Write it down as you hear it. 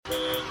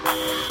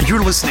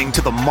You're listening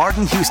to The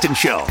Martin Houston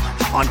Show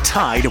on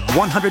Tide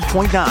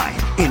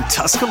 100.9 in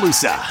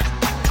Tuscaloosa.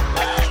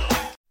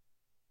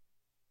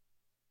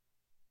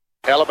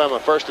 Alabama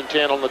 1st and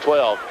 10 on the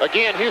 12.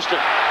 Again, Houston.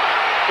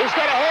 He's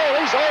got a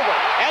hole. He's over.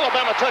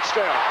 Alabama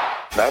touchdown.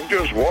 I'm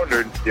just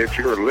wondering if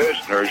your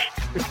listeners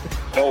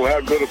know how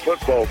good a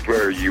football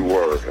player you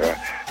were.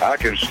 I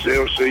can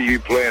still see you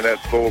playing that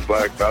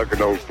fullback, knocking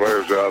those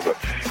players out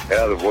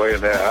of the way.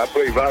 And I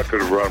believe I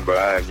could have run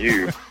behind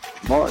you.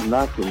 Martin,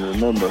 I can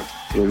remember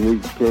when we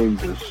came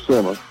to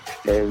center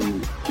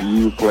and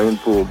you were playing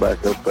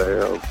fullback up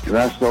there, and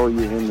I saw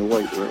you in the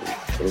weight room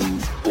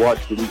and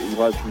watched you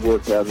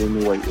work out in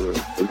the weight room.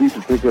 If you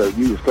could pick up,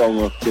 you were strong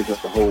enough to pick up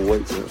the whole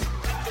weight room.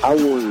 I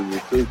wanted to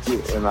recruit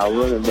you, and our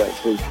running back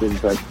coach didn't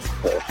take the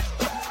pass.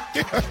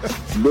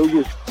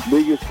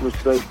 biggest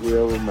mistake we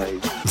ever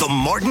made. The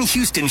Martin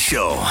Houston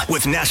Show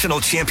with national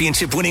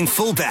championship winning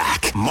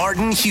fullback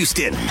Martin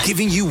Houston,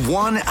 giving you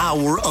 1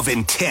 hour of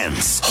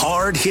intense,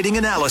 hard-hitting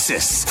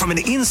analysis from an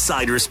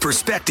insider's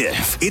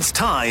perspective. It's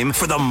time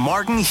for the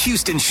Martin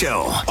Houston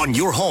Show on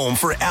your home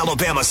for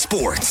Alabama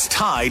sports,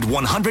 Tide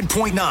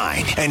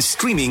 100.9, and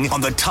streaming on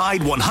the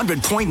Tide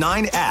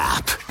 100.9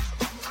 app.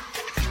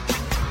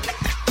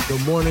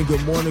 Good morning,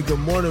 good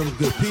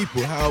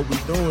people. How are we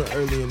doing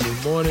early in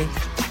the morning?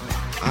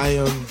 I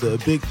am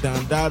the Big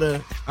Don Dada.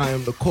 I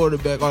am the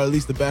quarterback, or at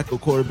least the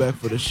backup quarterback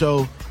for the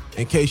show.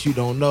 In case you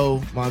don't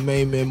know, my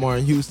main man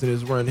Martin Houston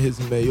is running his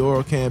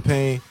mayoral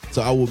campaign,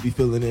 so I will be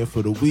filling in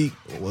for the week.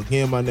 Well,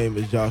 again, my name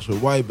is Joshua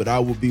White, but I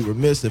would be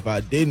remiss if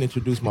I didn't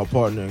introduce my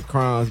partner in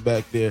crimes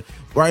back there.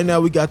 Right now,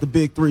 we got the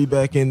big three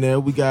back in there.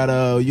 We got,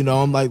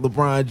 I'm like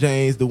LeBron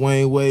James,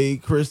 Dwayne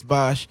Wade, Chris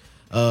Bosh,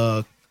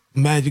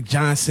 Magic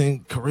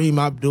Johnson, Kareem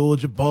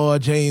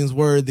Abdul-Jabbar, James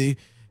Worthy,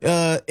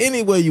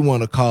 any way you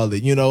want to call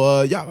it.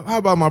 Y'all, how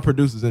about my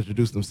producers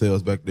introduce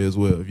themselves back there as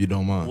well, if you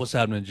don't mind? What's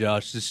happening,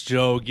 Josh? This is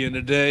Joe again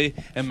today,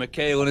 and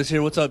McKaylin is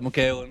here. What's up,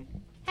 McKaylin?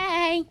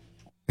 Hey.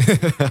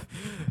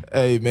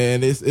 Hey,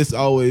 man, it's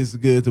always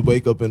good to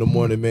wake up in the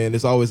morning, man.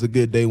 It's always a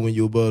good day when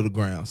you're above the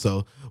ground.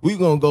 So we're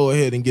going to go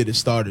ahead and get it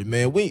started,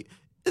 man.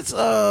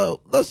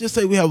 Let's just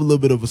say we have a little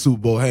bit of a Super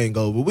Bowl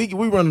hangover. We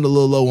running a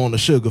little low on the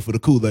sugar for the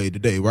Kool-Aid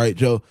today, right,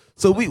 Joe?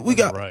 So we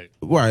got right.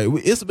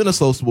 It's been a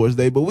slow sports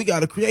day, but we got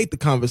to create the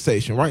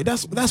conversation, right?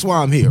 That's why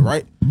I'm here,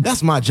 right?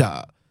 That's my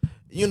job,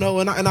 and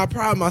I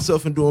pride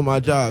myself in doing my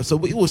job. So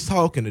we was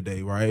talking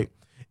today, right?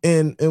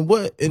 And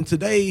what in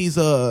today's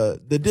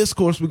the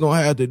discourse we're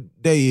gonna have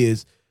today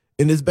is,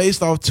 and it's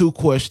based off two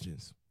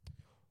questions.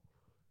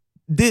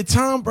 Did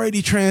Tom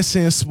Brady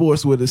transcend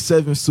sports with a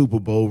 7th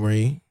Super Bowl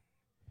ring?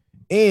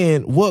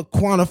 And what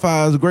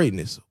quantifies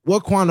greatness?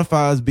 What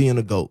quantifies being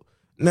a GOAT?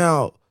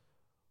 Now,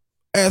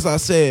 as I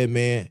said,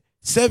 man,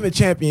 7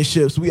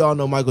 championships. We all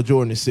know Michael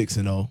Jordan is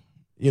 6-0.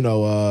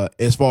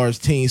 As far as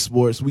team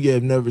sports, we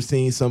have never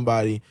seen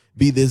somebody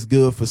be this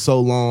good for so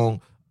long.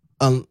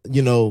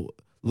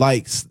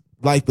 Like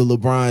the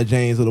LeBron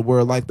James of the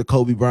world, like the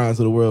Kobe Bryants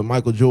of the world,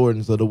 Michael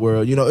Jordans of the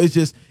world.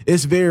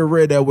 It's very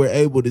rare that we're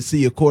able to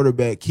see a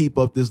quarterback keep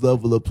up this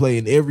level of play,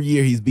 and every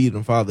year he's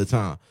beating Father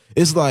Time.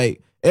 It's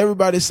like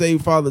everybody say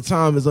Father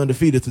Time is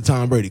undefeated till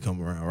Tom Brady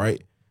come around,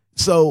 right?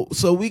 So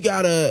we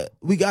gotta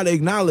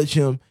acknowledge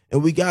him,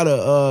 and we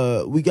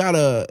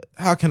gotta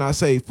how can I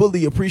say,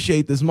 fully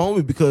appreciate this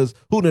moment, because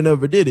who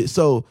never did it.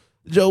 So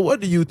Joe, what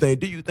do you think?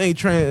 Do you think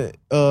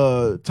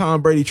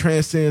Tom Brady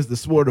transcends the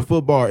sport of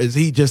football? Or is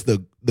he just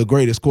the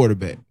greatest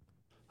quarterback?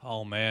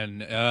 Oh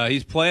man,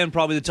 he's playing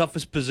probably the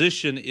toughest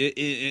position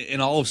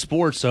in all of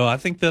sports. So I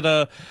think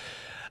that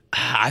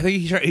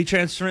he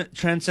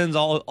transcends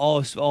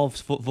all of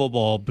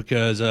football,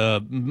 because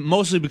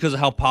mostly because of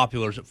how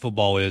popular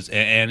football is,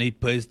 and he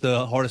plays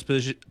the hardest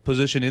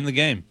position in the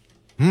game.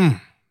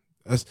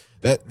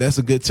 That's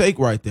a good take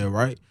right there,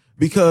 right?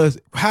 Because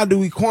how do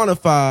we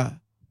quantify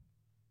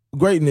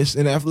greatness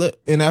in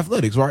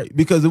athletics, right?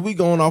 Because if we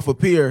going off a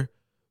peer,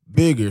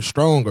 bigger,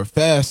 stronger,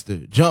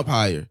 faster, jump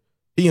higher,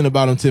 he in the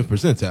bottom 10th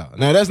percentile.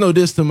 Now, that's no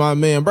diss to my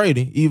man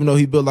Brady, even though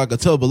he built like a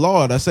tub of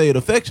lard. I say it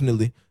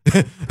affectionately.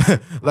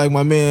 Like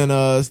my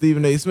man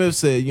Stephen A. Smith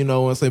said,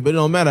 but it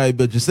don't matter how you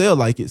built yourself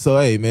like it. So,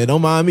 hey, man,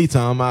 don't mind me,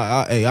 Tom.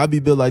 I be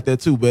built like that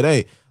too. But,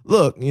 hey,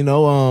 look,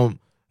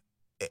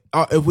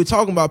 if we're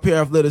talking about pure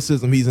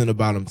athleticism, he's in the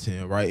bottom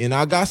 10, right? And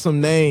I got some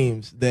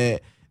names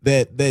that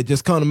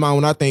just come to mind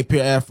when I think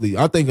pure athlete.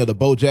 I think of the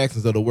Bo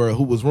Jacksons of the world,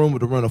 who was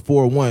rumored to run a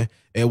 4.1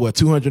 at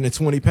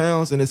 220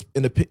 pounds in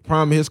the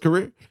prime of his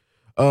career.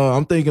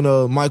 I'm thinking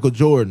of Michael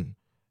Jordan,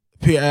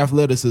 pure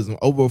athleticism,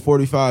 over a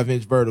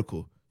 45-inch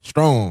vertical,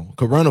 strong,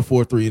 could run a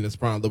 4.3 in his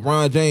prime.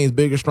 LeBron James,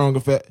 bigger,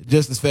 stronger,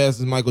 just as fast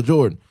as Michael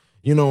Jordan.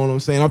 You know what I'm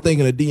saying? I'm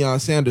thinking of Deion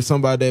Sanders,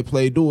 somebody that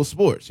played dual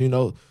sports,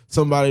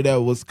 somebody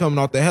that was coming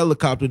off the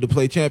helicopter to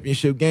play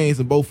championship games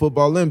in both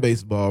football and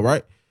baseball,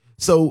 right?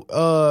 So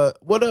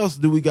what else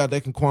do we got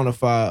that can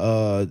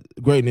quantify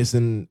greatness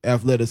in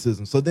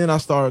athleticism? So then I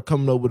started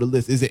coming up with a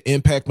list. Is it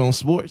impact on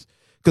sports?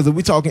 Because if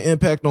we talking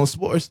impact on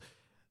sports,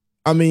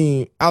 I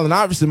mean, Allen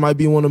Iverson might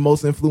be one of the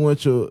most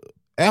influential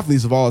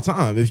athletes of all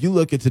time. If you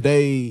look at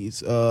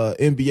today's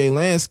NBA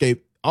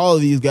landscape, all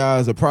of these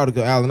guys are product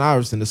of Allen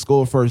Iverson, the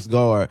score first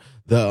guard,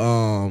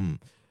 the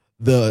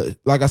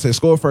like I said,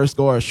 score first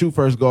guard, shoot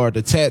first guard,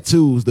 the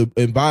tattoos, the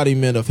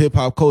embodiment of hip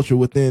hop culture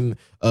within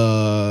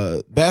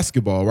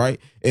basketball,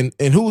 right? And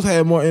who's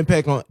had more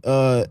impact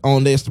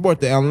on their sport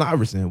than Allen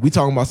Iverson? We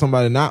talking about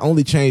somebody that not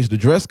only changed the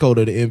dress code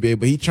of the NBA,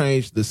 but he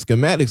changed the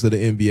schematics of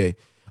the NBA,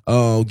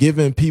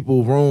 giving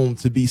people room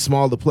to be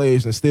smaller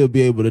players and still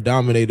be able to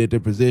dominate at their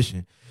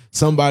position.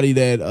 Somebody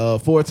that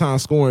 4-time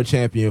scoring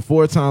champion,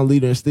 4-time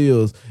leader in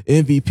steals,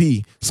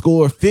 MVP,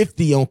 scored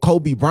 50 on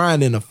Kobe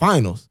Bryant in the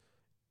finals.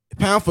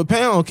 Pound for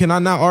pound, can I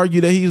not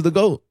argue that he's the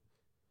GOAT?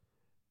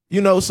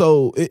 You know,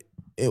 so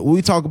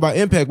we talk about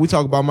impact. We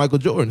talk about Michael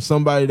Jordan,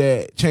 somebody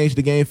that changed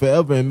the game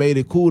forever and made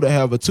it cool to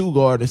have a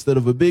 2-guard instead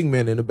of a big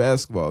man in the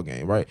basketball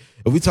game, right?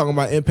 If we talking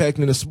about impact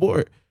in the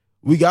sport,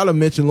 we got to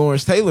mention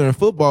Lawrence Taylor in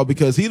football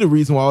because he the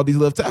reason why all these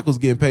left tackles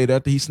getting paid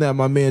after he snapped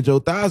my man Joe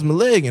Theismann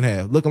leg in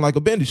half, looking like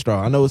a bendy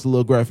straw. I know it's a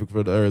little graphic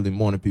for the early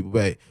morning people,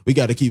 but hey, we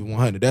got to keep it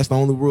 100. That's the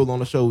only rule on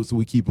the show, so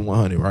we keep it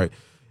 100, right?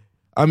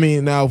 I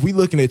mean, now if we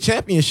looking at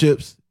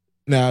championships,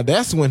 now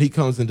that's when he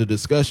comes into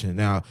discussion.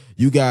 Now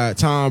you got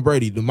Tom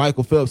Brady, the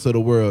Michael Phelps of the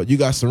world. You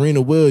got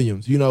Serena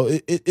Williams. You know,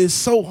 it's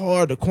so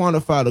hard to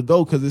quantify the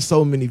GOAT because there's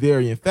so many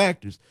varying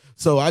factors.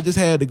 So I just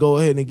had to go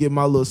ahead and get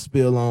my little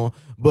spill on,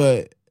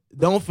 but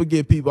don't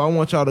forget, people, I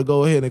want y'all to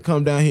go ahead and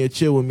come down here and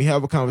chill with me,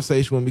 have a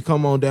conversation with me.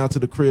 Come on down to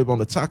the crib on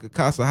the Taka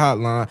Casa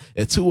hotline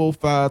at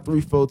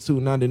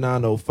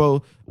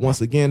 205-342-9904.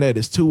 Once again, that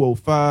is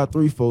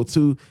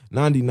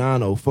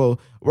 205-342-9904.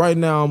 Right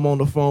now, I'm on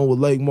the phone with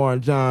Lake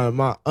Martin John,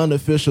 my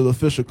official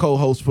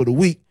co-host for the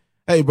week.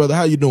 Hey, brother,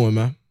 how you doing,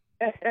 man?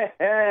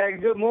 Hey,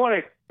 good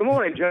morning. Good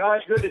morning,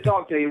 Josh. Good to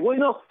talk to you. Well,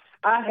 you know,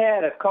 I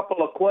had a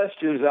couple of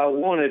questions I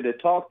wanted to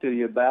talk to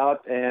you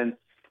about,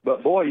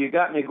 but, boy, you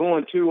got me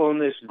going, too, on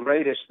this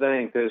greatest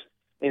thing because,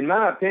 in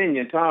my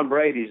opinion, Tom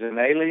Brady's an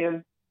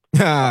alien.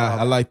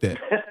 I like that.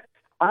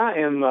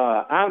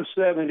 I'm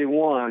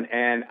 71,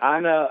 and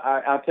I know,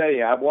 I'll tell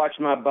you, I've watched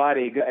my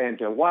body, and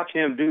to watch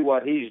him do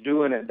what he's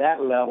doing at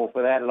that level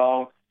for that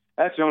long,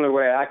 that's the only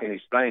way I can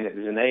explain it,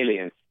 as an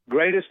alien.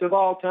 Greatest of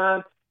all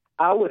time,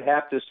 I would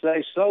have to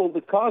say so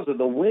because of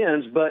the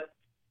wins, but,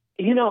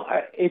 you know,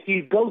 if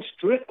you go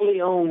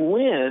strictly on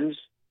wins,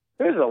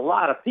 there's a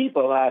lot of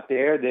people out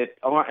there that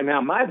aren't. Now,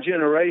 my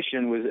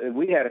generation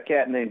we had a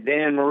cat named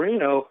Dan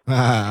Marino.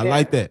 I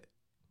like that.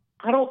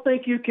 I don't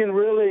think you can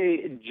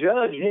really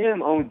judge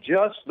him on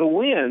just the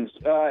wins.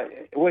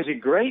 Was he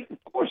great? Of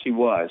course he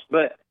was.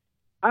 But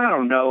I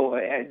don't know.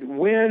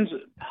 Wins,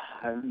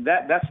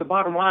 that's the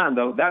bottom line,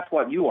 though. That's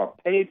what you are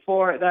paid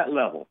for at that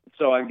level.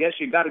 So I guess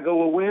you got to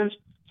go with wins.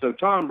 So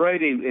Tom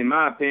Brady, in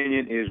my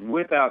opinion, is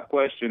without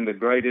question the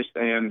greatest.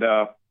 And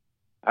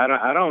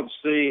I don't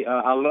see.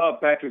 I love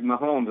Patrick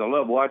Mahomes. I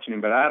love watching him,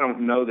 but I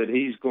don't know that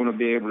he's going to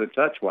be able to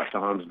touch what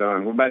Tom's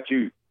done. What about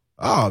you?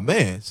 Oh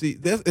man, see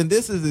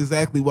this is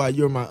exactly why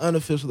you're my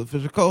official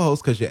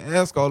co-host because you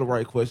ask all the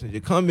right questions,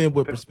 you come in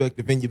with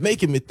perspective, and you're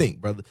making me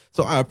think, brother.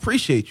 So I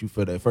appreciate you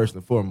for that first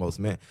and foremost,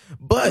 man.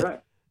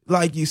 But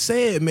like you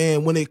said,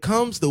 man, when it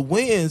comes to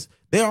wins,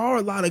 there are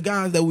a lot of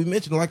guys that we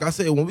mentioned. Like I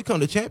said, when we come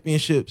to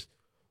championships,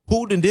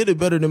 who did it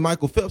better than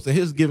Michael Phelps in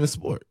his given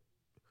sport?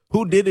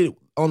 Who did it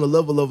on the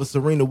level of a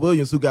Serena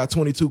Williams who got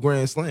 22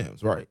 Grand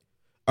Slams, right?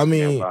 I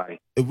mean,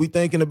 if we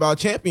thinking about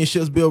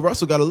championships, Bill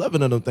Russell got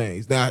 11 of them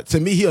things. Now,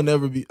 to me, he'll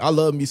never be. I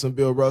love me some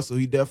Bill Russell.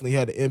 He definitely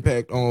had an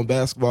impact on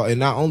basketball, and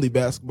not only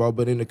basketball,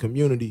 but in the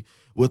community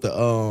with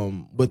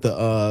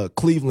the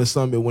Cleveland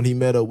Summit when he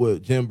met up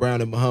with Jim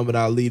Brown and Muhammad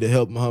Ali to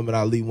help Muhammad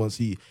Ali once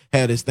he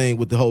had his thing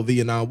with the whole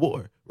Vietnam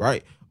War,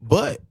 right?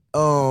 But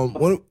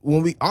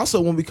when we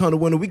come to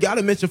winning, we got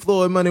to mention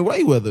Floyd Money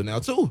Mayweather now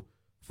too.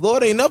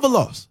 Floyd ain't never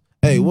lost.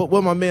 Hey,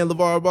 what my man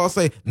LeVar Ball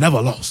say?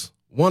 Never lost.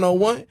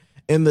 101.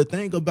 And the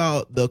thing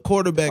about the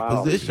quarterback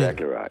position,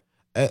 exactly right.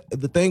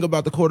 The thing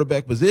about the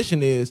quarterback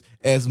position is,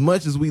 as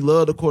much as we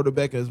love the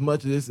quarterback, as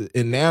much as it's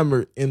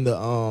enamored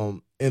are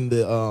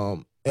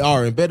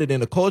embedded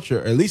in the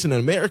culture, or at least in the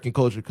American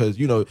culture, because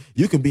you know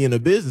you can be in a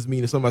business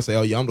meeting, somebody say,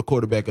 "Oh yeah, I'm the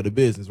quarterback of the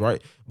business,"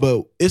 right?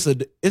 But it's a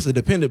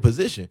dependent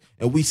position,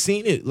 and we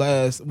seen it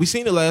last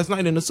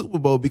night in the Super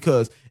Bowl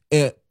because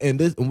and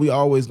we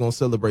always gonna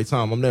celebrate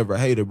Tom. I'm never a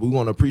hater, but we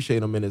want to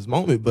appreciate him in his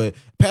moment. But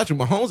Patrick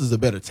Mahomes is a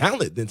better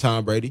talent than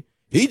Tom Brady.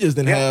 He just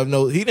didn't have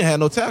no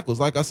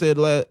tackles. Like I said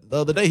the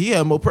other day, he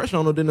had more pressure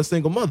on him than a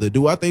single mother.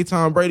 Do I think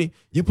Tom Brady?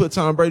 You put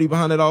Tom Brady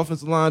behind that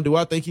offensive line. Do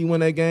I think he win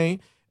that game?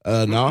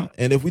 No.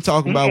 And if we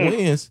talk about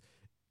wins,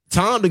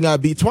 Tom done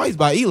got beat twice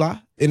by Eli,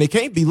 and it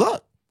can't be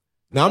luck.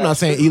 Now, I'm not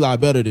saying Eli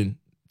better than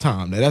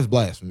Tom. Now, that's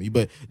blasphemy.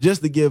 But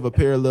just to give a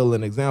parallel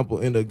and example,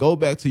 and to go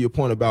back to your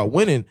point about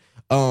winning,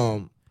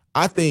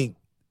 I think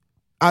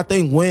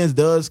wins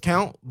does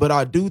count, but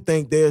I do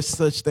think there's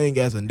such thing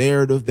as a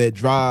narrative that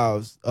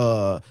drives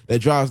the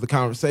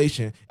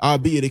conversation,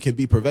 albeit it can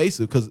be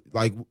pervasive. Because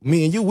like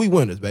me and you, we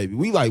winners, baby.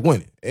 We like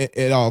winning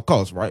at all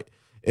costs, right?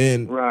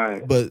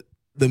 But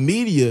the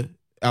media,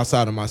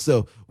 outside of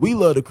myself, we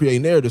love to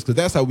create narratives because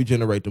that's how we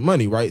generate the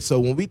money, right? So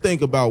when we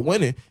think about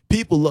winning,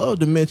 people love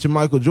to mention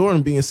Michael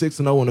Jordan being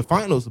 6-0 in the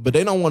finals, but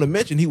they don't want to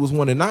mention he was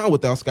 1-9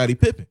 without Scottie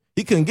Pippen.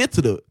 He couldn't get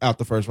to out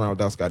the first round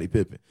without Scottie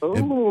Pippen.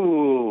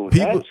 Ooh,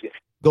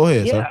 go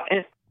ahead, yeah, sir.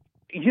 And,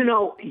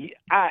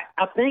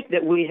 I think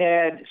that we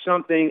had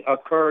something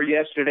occur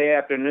yesterday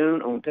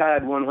afternoon on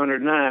Tide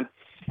 109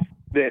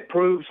 that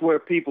proves where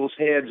people's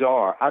heads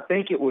are. I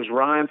think it was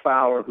Ryan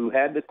Fowler who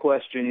had the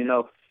question,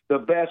 the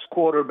best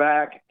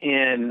quarterback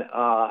in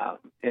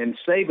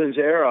Saban's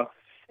era,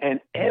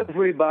 and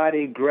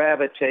everybody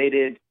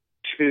gravitated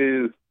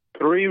to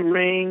 3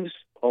 rings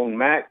on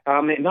the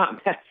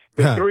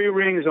 3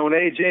 rings on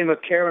A.J.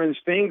 McCarron's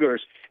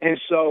fingers. And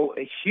so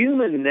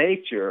human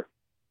nature,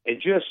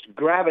 it just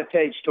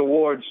gravitates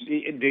towards,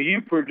 do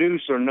you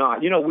produce or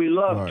not? We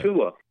love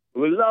Tua.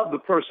 We love the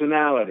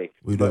personality.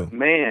 We do. But,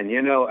 man,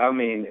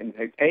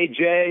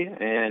 A.J.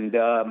 and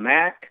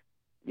Mac,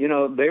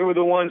 they were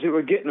the ones who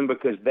were getting them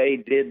because they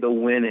did the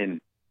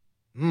winning.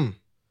 And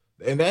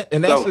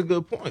that's a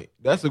good point.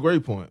 That's a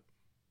great point.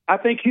 I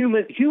think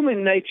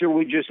human nature,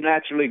 we just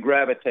naturally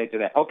gravitate to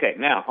that. Okay,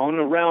 now on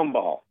the round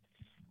ball,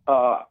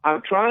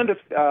 I'm trying to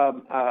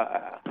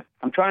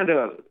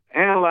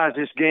analyze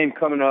this game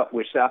coming up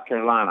with South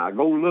Carolina. I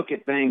go look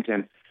at things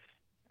and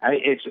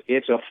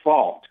it's a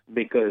fault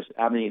because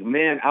I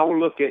will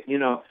look at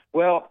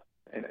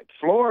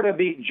Florida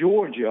beat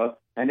Georgia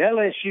and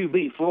LSU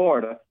beat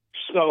Florida.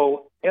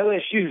 So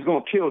LSU is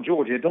going to kill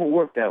Georgia. It don't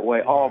work that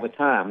way all the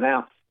time.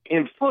 Now,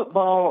 in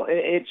football,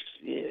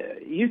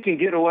 you can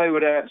get away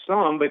with that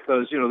some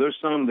because, there's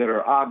some that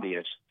are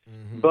obvious.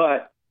 Mm-hmm.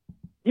 But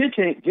you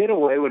can't get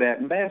away with that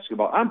in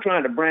basketball. I'm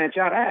trying to branch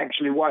out. I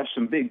actually watched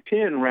some Big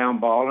Ten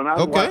round ball, and I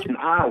was watching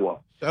Iowa.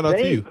 Shout out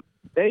to you.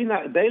 They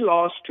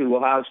lost to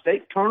Ohio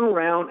State, turned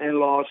around and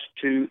lost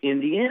to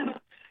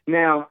Indiana.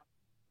 Now,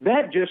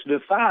 that just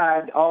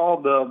defied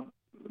all the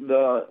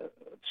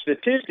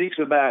statistics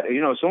about,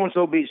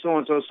 so-and-so beat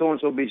so-and-so,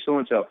 so-and-so beat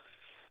so-and-so.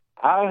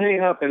 I'll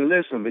hang up and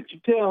listen, but you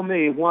tell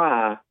me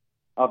why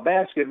a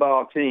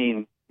basketball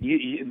team,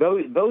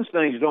 those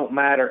things don't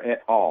matter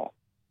at all.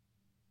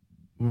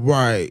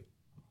 Right.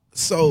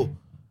 So,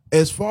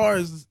 as far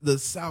as the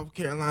South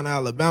Carolina,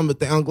 Alabama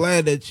thing, I'm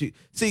glad that you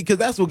see, because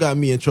that's what got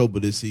me in trouble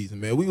this season,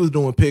 man. We was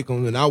doing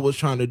pick'em, and I was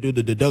trying to do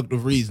the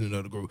deductive reasoning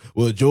of the group.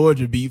 Well,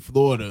 Georgia beat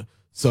Florida,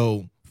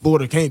 so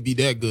Florida can't be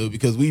that good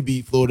because we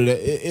beat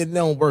Florida. It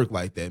don't work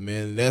like that,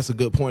 man. And that's a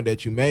good point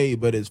that you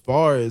made. But as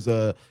far as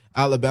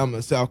Alabama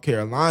and South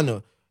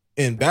Carolina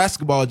in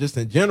basketball, just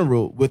in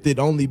general, with it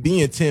only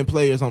being 10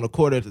 players on the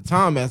court at the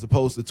time as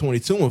opposed to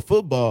 22 in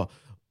football,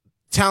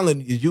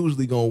 talent is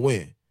usually gonna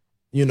win.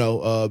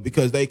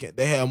 Because they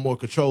have more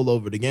control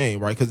over the game,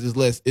 right? Because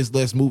it's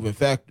less moving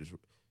factors,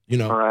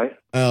 All right.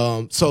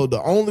 So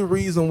the only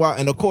reason why,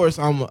 and of course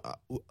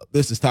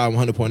this is Tide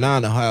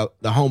 100.9,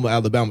 the home of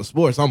Alabama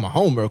sports. I'm a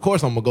homer. Of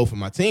course I'm gonna go for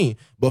my team,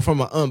 but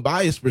from an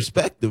unbiased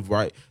perspective,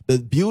 right? The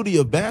beauty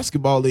of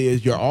basketball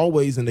is you're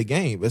always in the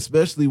game,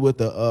 especially with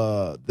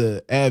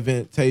the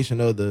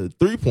adaptation of the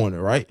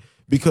 3-pointer, right?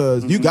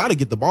 Because you got to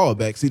get the ball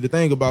back. See, the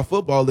thing about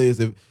football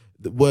is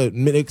what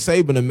Nick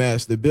Saban the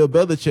master, Bill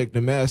Belichick the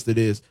master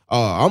is,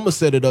 I'm going to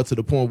set it up to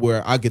the point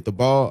where I get the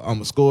ball, I'm going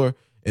to score,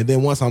 and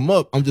then once I'm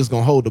up, I'm just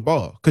going to hold the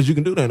ball. Because you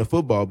can do that in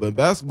football, but in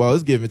basketball,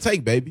 it's give and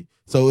take, baby.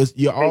 So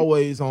you're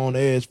always on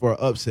edge for an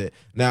upset.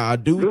 Now, I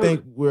do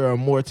think we're a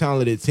more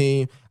talented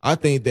team. I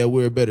think that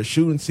we're a better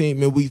shooting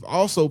team, and we've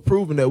also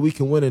proven that we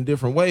can win in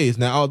different ways.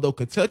 Now, although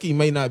Kentucky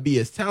may not be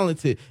as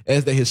talented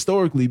as they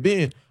historically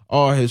been,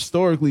 or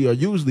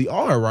usually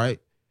are, right?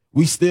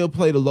 We still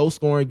played a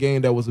low-scoring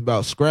game that was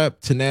about scrap,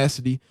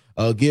 tenacity,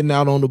 getting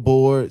out on the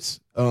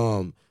boards,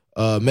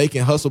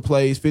 making hustle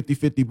plays,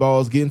 50-50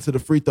 balls, getting to the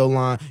free throw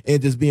line,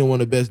 and just being one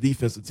of the best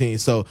defensive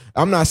teams. So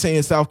I'm not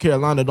saying South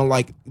Carolina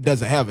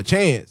doesn't have a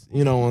chance,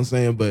 you know what I'm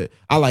saying? But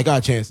I like our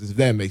chances, if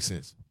that makes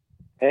sense.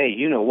 Hey,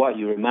 you know what?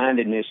 You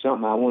reminded me of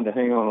something I wanted to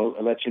hang on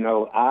and let you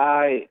know.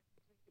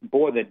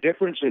 The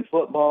difference in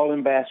football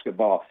and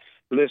basketball.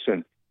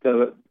 Listen,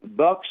 the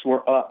Bucks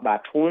were up by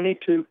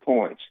 22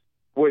 points.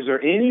 Was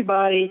there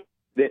anybody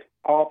that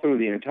all through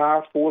the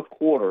entire fourth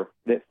quarter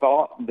that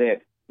thought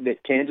that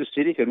Kansas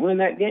City could win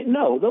that game?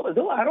 No,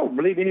 though I don't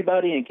believe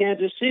anybody in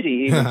Kansas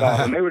City even thought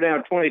them. They were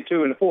down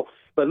 22 in the fourth.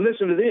 But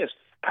listen to this.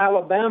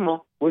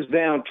 Alabama was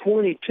down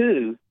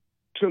 22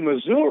 to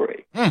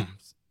Missouri.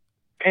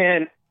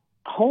 And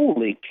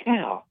holy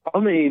cow. I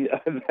mean,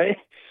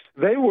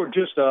 they were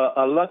just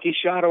a lucky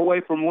shot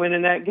away from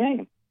winning that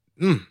game.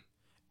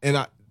 And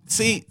I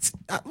see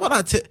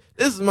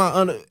this is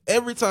my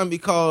every time he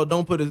called,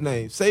 don't put his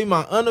name. Say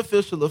my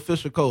unofficial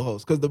official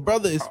co-host, because the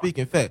brother is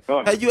speaking fact.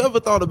 Have you ever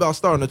thought about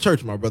starting a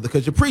church, my brother?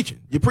 Because you're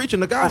preaching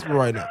the gospel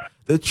right now.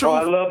 The truth.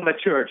 I love my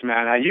church,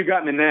 man. You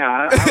got me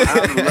now.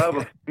 I love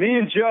it. Me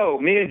and Joe,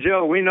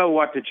 we know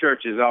what the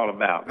church is all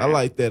about, man. I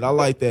like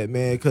that,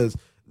 man, because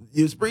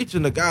you're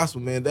preaching the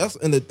gospel, man. That's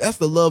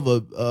the love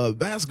of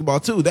basketball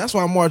too. That's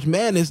why March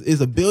Madness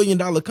is $1 billion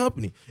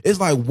company.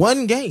 It's like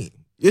one game.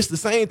 It's the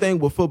same thing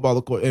with football,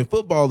 of course. And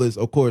football is,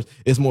 of course,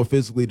 it's more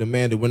physically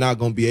demanded. We're not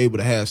going to be able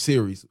to have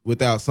series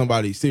without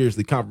somebody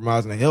seriously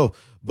compromising their health.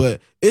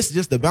 But it's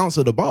just the bounce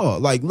of the ball.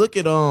 Like, look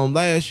at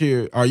last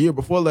year, or year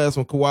before last,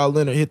 when Kawhi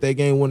Leonard hit that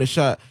game-winning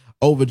shot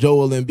over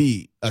Joel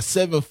Embiid, a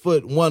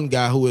 7'1"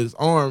 guy who is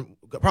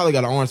probably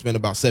got an arm span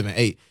about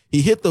 7'8".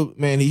 He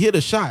hit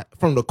a shot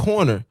from the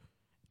corner,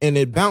 and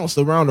it bounced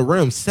around the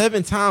rim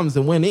 7 times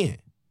and went in.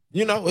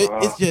 You know,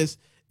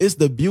 it's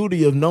the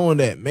beauty of knowing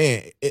that,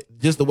 man,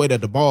 just the way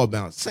that the ball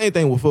bounced. Same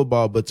thing with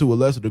football, but to a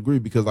lesser degree,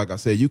 because like I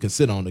said, you can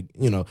sit on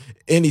you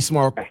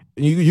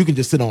can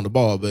just sit on the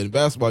ball, but in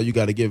basketball, you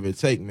got to give it a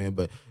take, man.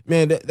 But,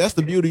 man, that's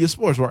the beauty of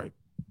sports, right?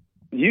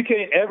 You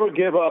can't ever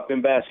give up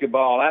in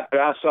basketball. After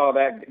I saw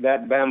that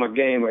Bama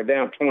game, we're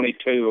down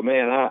 22,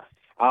 man,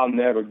 I'll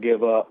never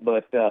give up.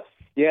 But,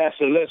 yeah,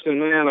 so listen,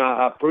 man,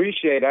 I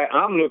appreciate it.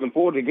 I'm looking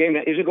forward to the game.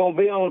 Is it going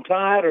to be on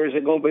Tide or is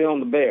it going to be on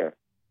the Bear?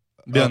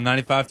 Be on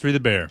 95.3 the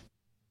Bear.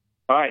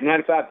 All right,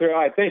 95.3. All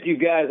right, thank you,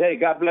 guys. Hey,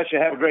 God bless you.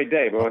 Have a great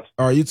day, boys.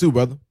 All right, you too,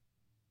 brother.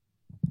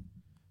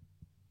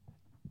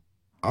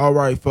 All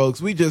right,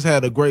 folks, we just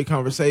had a great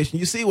conversation.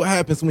 You see what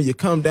happens when you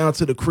come down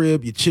to the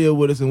crib, you chill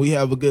with us, and we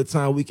have a good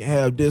time. We can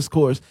have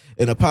discourse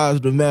in a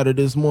positive matter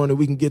this morning.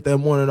 We can get that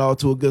morning off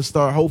to a good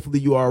start. Hopefully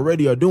you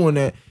already are doing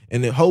that,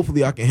 and then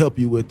hopefully I can help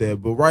you with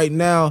that. But right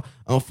now,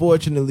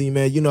 unfortunately,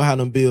 man, you know how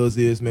them bills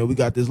is, man. We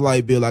got this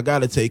light bill. I got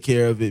to take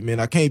care of it, man.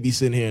 I can't be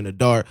sitting here in the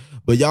dark.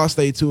 But y'all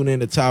stay tuned in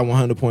to Tide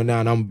 100.9.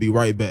 I'm going to be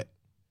right back.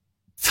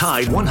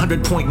 Tide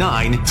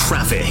 100.9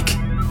 Traffic.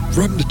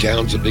 From the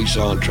Townsend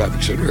Nissan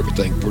Traffic Center,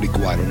 everything pretty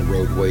quiet on the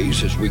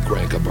roadways as we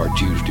crank up our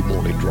Tuesday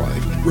morning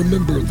drive.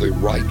 Remember, the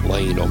right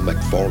lane on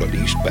McFarland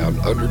eastbound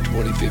under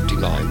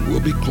 2059 will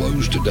be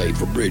closed today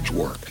for bridge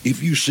work.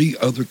 If you see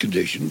other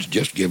conditions,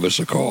 just give us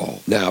a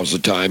call. Now's the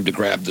time to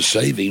grab the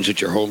savings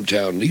at your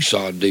hometown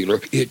Nissan dealer.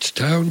 It's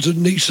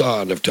Townsend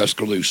Nissan of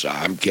Tuscaloosa.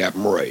 I'm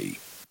Captain Ray.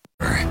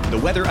 The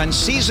weather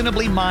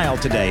unseasonably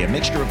mild today. A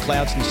mixture of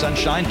clouds and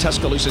sunshine.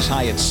 Tuscaloosa's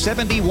high at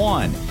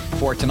 71.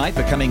 For tonight,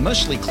 becoming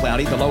mostly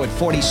cloudy, the low at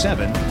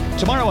 47.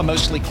 Tomorrow, a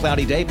mostly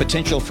cloudy day.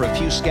 Potential for a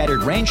few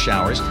scattered rain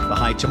showers. The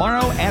high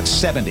tomorrow at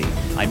 70.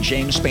 I'm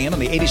James Spann on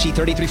the ADC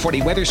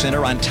 3340 Weather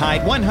Center on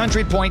Tide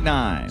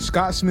 100.9.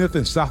 Scott Smith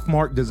and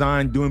Softmark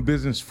Design, doing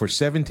business for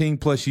 17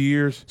 plus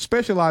years,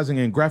 specializing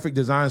in graphic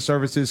design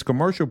services,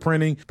 commercial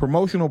printing,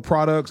 promotional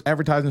products,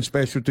 advertising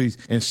specialties,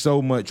 and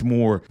so much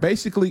more.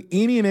 Basically,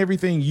 any and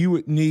everything you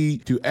would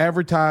need to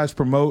advertise,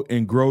 promote,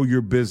 and grow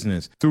your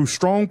business. Through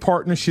strong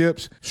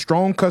partnerships,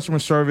 strong customer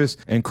service,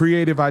 and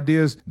creative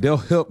ideas, they'll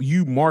help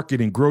you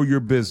market and grow your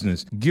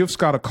business. Give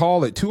Scott a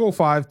call at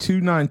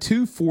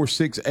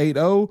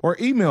 205-292-4680 or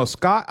email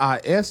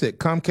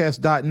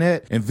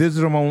scottis@comcast.net and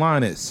visit them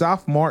online at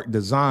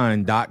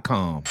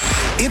softmarkdesign.com.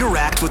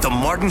 Interact with the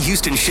Martin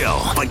Houston Show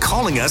by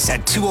calling us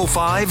at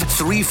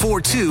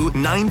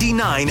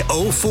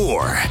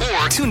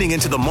 205-342-9904 or tuning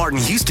into the Martin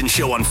Houston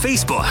Show on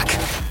Facebook.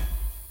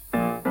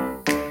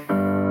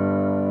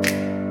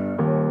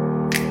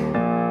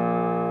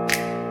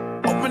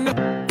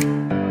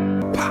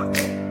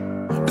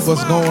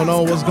 What's going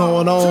on? What's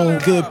going on,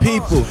 good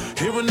people?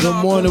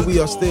 Good morning. We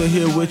are still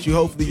here with you.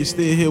 Hopefully you're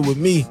still here with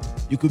me.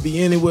 You could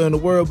be anywhere in the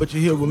world, but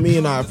you're here with me,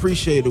 and I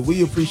appreciate it.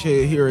 We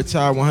appreciate it here at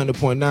Tide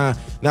 100.9.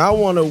 Now, I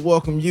want to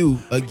welcome you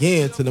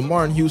again to the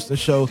Martin Houston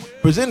Show,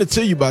 presented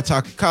to you by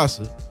Taka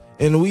Casa.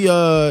 And we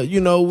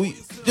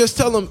just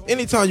tell them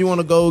anytime you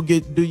want to go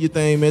do your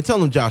thing, man. Tell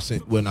them Josh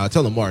sent. Well, no,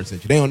 tell them Martin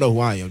sent you. They don't know who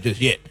I am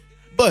just yet.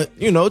 But,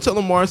 tell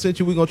them Martin sent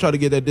you. We're going to try to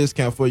get that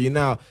discount for you.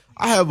 Now,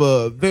 I have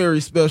a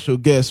very special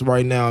guest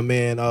right now,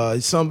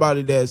 man.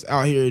 Somebody that's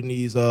out here in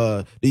these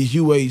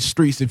UA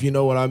streets, if you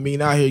know what I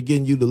mean, out here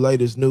getting you the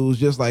latest news,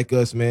 just like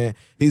us, man.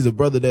 He's a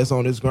brother that's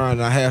on this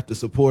grind, and I have to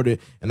support it.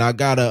 And I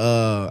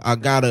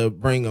gotta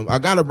bring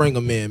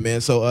him in,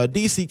 man. So,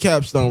 DC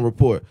Capstone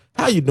Report.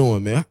 How you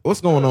doing, man? What's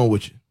going on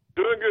with you?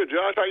 Doing good,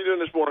 Josh. How you doing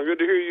this morning? Good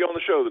to hear you on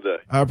the show today.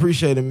 I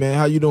appreciate it, man.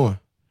 How you doing?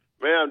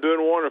 Man, I'm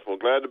doing wonderful.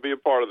 Glad to be a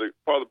part of the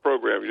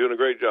program. You're doing a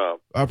great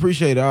job. I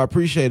appreciate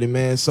it,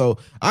 man. So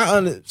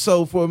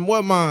from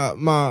what my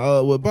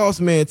what boss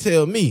man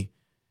tell me,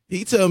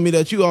 he tell me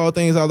that you all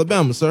things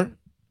Alabama, sir.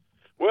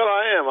 Well,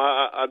 I am.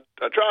 I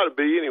try to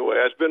be anyway.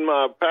 It's been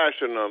my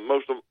passion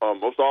most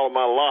all of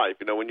my life.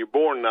 When you're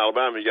born in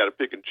Alabama, you got to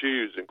pick and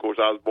choose. And of course,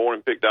 I was born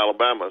and picked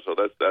Alabama, so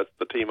that's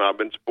the team I've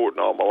been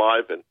supporting all my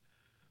life, and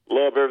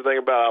love everything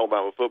about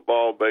Alabama: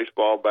 football,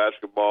 baseball,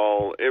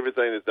 basketball,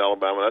 everything that's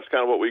Alabama. That's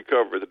kind of what we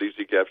cover at the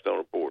DC Capstone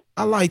Report.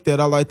 I like that,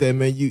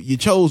 man. You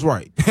chose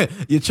right.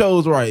 You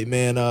chose right,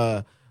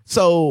 man.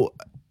 So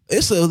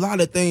it's a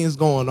lot of things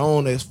going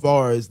on as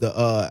far as the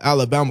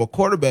Alabama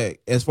quarterback,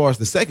 as far as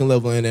the second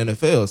level in the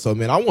NFL. So,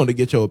 man, I want to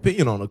get your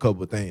opinion on a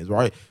couple of things,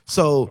 right?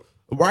 So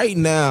right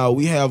now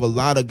we have a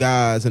lot of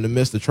guys in the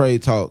midst of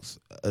trade talks,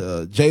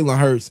 Jalen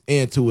Hurts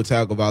and Tua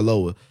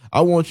Tagovailoa.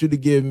 I want you to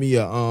give me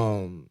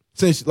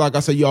since, like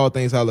I said, you all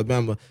things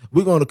Alabama,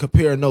 we're going to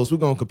compare notes. We're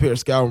going to compare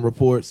scouting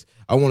reports.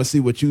 I want to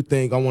see what you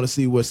think. I want to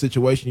see what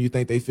situation you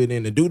think they fit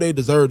in, and do they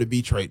deserve to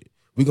be traded?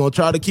 We're gonna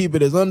try to keep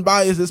it as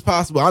unbiased as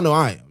possible. I know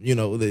I am. You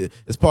know,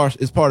 it's part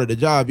of the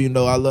job. You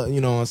know, I love. You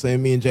know what I'm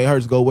saying? Me and Jay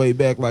Hurts go way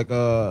back, like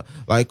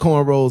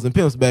cornrows and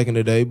pimps back in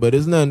the day. But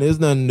it's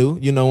nothing new.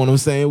 You know what I'm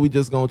saying? We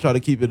just gonna try to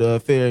keep it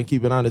fair and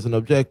keep it honest and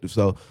objective.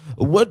 So,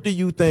 what do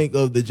you think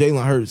of the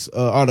Jalen Hurts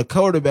or the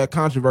quarterback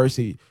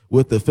controversy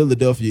with the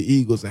Philadelphia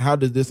Eagles, and how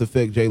does this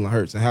affect Jalen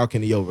Hurts, and how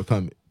can he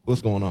overcome it?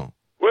 What's going on?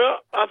 Well,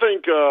 I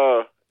think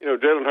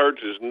Jalen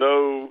Hurts is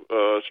no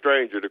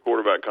stranger to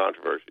quarterback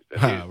controversies.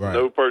 He's right.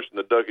 No person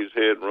to duck his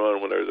head and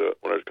run when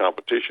there's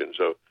competition.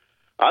 So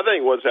I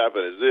think what's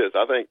happened is this.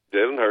 I think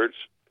Jalen Hurts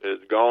has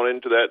gone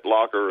into that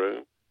locker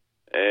room,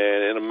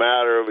 and in a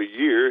matter of a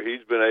year,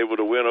 he's been able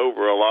to win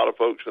over a lot of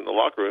folks in the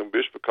locker room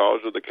just because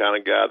of the kind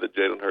of guy that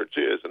Jalen Hurts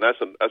is. And that's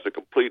a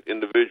complete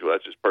individual.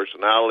 That's his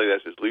personality.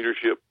 That's his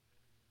leadership.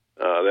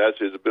 That's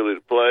his ability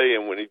to play.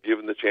 And when he's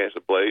given the chance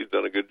to play, he's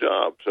done a good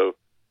job. So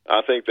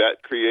I think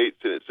that creates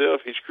in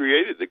itself, he's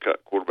created the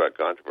quarterback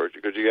controversy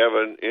because you have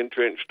an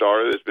entrenched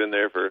starter that's been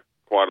there for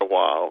quite a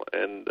while,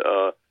 and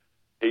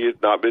he has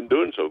not been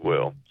doing so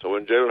well. So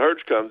when Jalen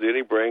Hurts comes in,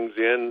 he brings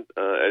in,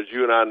 as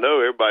you and I know,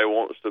 everybody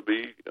wants to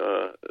be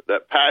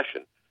that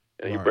passion,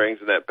 and he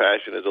brings in that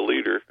passion as a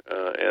leader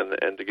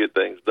and to get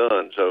things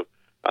done. So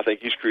I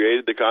think he's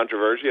created the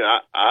controversy,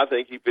 and I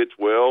think he fits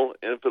well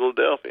in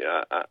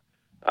Philadelphia.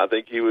 I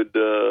think he would.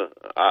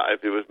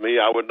 If it was me,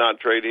 I would not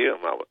trade him.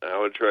 I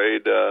would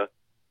trade,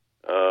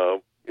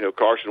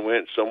 Carson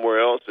Wentz somewhere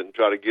else and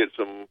try to get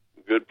some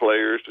good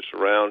players to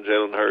surround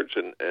Jalen Hurts,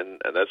 and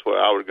that's where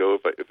I would go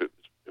if it's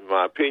in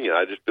my opinion.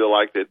 I just feel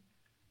like that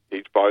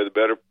he's probably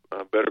the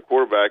better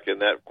quarterback in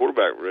that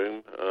quarterback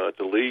room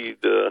to lead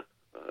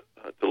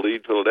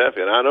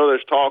Philadelphia. And I know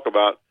there's talk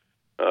about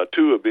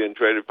Tua being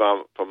traded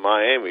from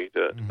Miami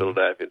to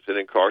Philadelphia and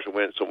sending Carson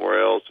Wentz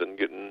somewhere else and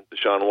getting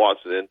Deshaun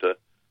Watson into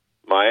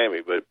Miami,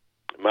 but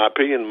in my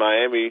opinion,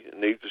 Miami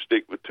needs to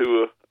stick with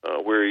Tua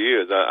where he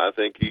is. I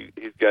think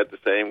he's got the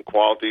same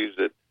qualities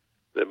that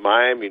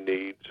Miami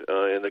needs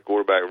in the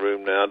quarterback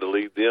room now to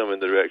lead them in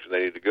the direction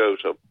they need to go.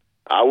 So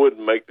I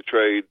wouldn't make the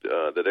trade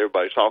that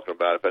everybody's talking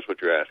about if that's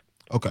what you're asking.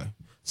 Okay.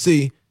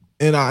 See,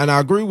 and I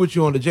agree with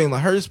you on the Jalen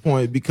Hurts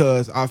point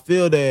because I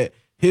feel that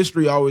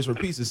history always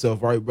repeats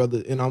itself, right,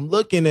 brother? And I'm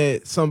looking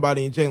at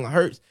somebody in Jalen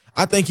Hurts.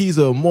 I think he's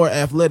a more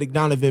athletic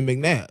Donovan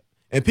McNabb.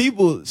 And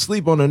people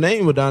sleep on the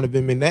name of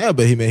Donovan McNabb,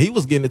 but he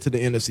was getting into the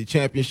NFC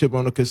Championship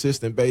on a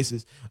consistent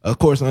basis. Of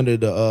course, under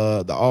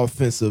the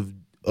offensive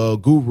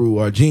guru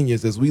or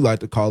genius, as we like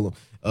to call him,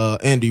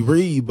 Andy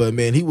Reid. But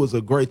man, he was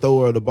a great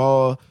thrower of the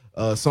ball.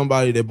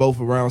 Somebody that both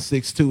around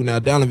 6'2". Now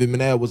Donovan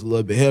McNabb was a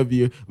little bit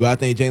heavier, but I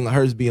think Jalen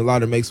Hurts being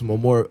lighter makes him a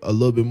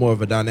little bit more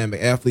of a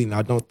dynamic athlete. And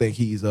I don't think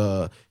he's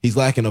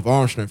lacking of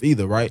arm strength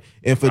either, right?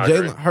 And for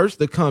Jalen Hurts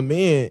to come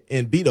in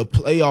and beat a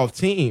playoff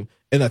team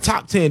and a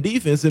top 10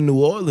 defense in New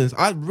Orleans,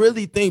 I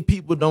really think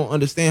people don't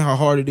understand how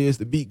hard it is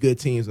to beat good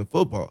teams in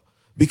football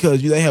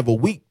because they have a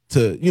week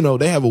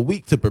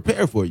to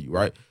prepare for you,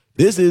 right?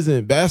 This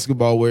isn't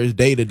basketball where it's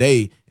day to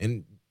day,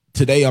 and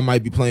today I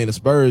might be playing the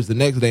Spurs, the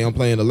next day I'm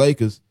playing the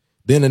Lakers,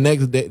 then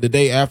the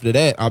day after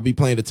that I'll be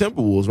playing the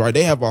Timberwolves, right?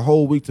 They have a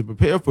whole week to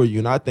prepare for you,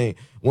 and I think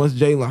once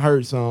Jalen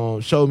Hurts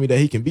showed me that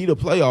he can beat a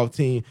playoff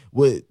team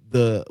with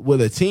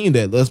a team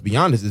that, let's be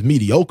honest, is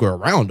mediocre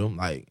around them,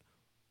 like,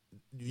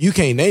 you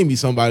can't name me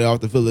somebody off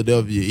the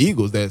Philadelphia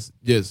Eagles that's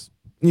just,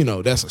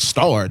 that's a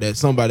star, that's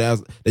somebody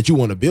else that you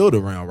want to build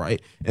around,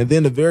 right? And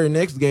then the very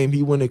next game,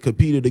 he went and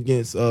competed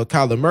against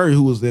Kyler Murray,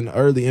 who was in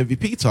early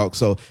MVP talk.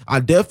 So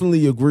I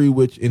definitely agree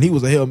with you, and he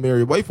was a Hail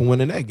Mary away from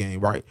winning that game,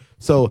 right?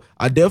 So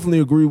I definitely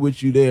agree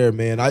with you there,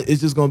 man.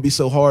 It's just going to be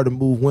so hard to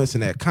move Wentz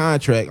in that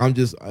contract. I'm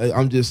just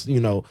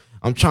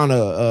I'm trying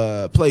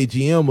to play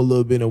GM a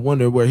little bit and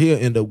wonder where he'll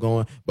end up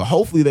going. But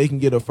hopefully they can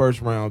get a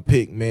first-round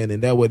pick, man,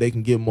 and that way they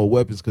can get more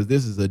weapons because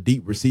this is a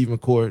deep receiving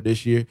core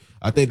this year.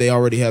 I think they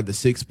already have the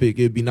 6th pick.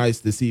 It'd be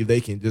nice to see if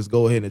they can just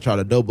go ahead and try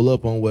to double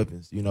up on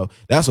weapons.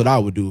 That's what I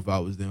would do if I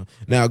was them.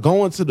 Now,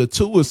 going to the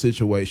Tua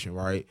situation,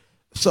 right?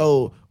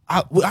 So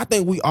I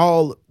think we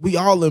all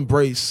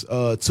embrace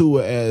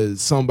Tua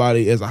as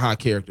a high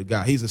character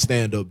guy. He's a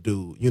stand-up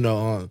dude,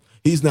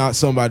 He's not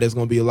somebody that's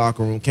going to be a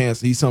locker room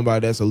cancer. He's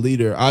somebody that's a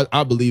leader.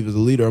 I believe is a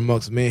leader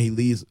amongst men. He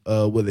leads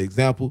with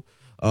example.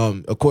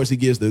 Of course, he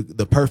gives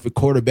the perfect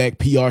quarterback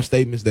PR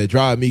statements that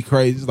drive me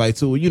crazy. It's like,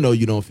 Tua,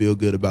 you don't feel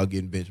good about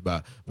getting benched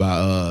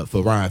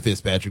for Ryan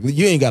Fitzpatrick.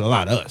 You ain't got a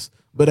lot of us.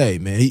 But hey,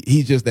 man,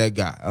 he's just that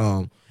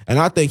guy. And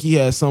I think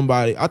he's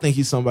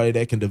somebody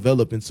that can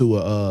develop into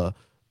a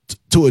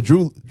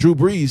Drew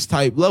Brees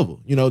type level.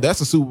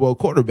 That's a Super Bowl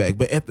quarterback.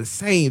 But at the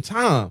same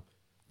time,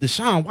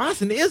 Deshaun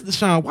Watson is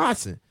Deshaun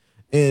Watson.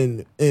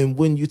 And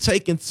when you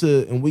take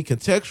into and we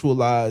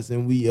contextualize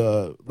and we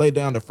lay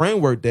down the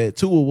framework that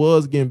Tua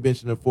was getting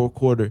benched in the fourth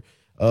quarter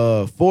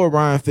for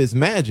Ryan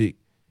Fitzmagic,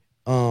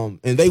 and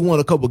they won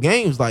a couple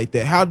games like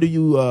that. How do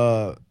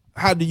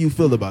you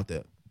feel about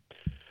that?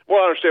 Well,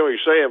 I understand what you're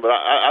saying, but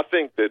I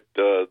think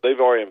that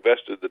they've already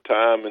invested the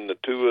time in the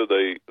Tua.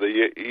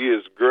 He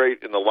is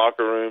great in the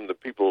locker room. The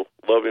people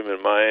love him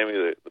in Miami.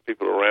 The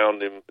people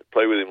around him that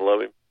play with him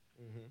love him.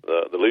 Mm-hmm.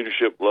 The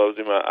leadership loves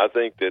him. I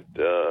think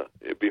that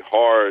it'd be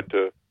hard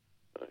to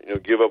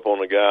give up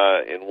on a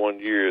guy in 1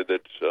 year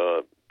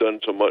that's done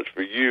so much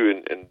for you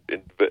and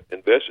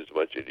invested so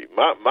much in you.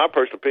 My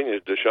personal opinion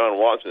is Deshaun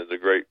Watson is a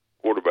great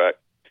quarterback,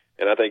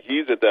 and I think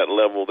he's at that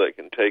level that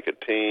can take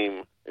a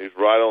team who's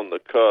right on the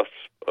cusp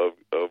of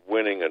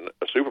winning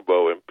a Super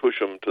Bowl and push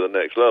them to the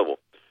next level.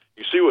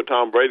 You see what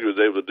Tom Brady was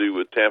able to do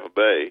with Tampa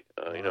Bay.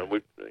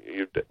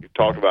 You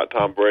talked about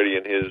Tom Brady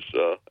and his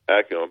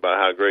acumen about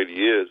how great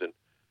he is,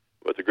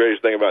 but the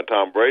greatest thing about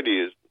Tom Brady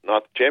is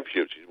not the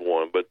championships he's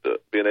won, but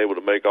being able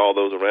to make all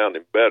those around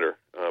him better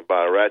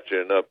by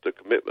ratcheting up the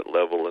commitment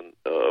level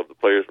of the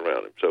players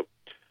around him. So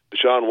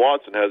Deshaun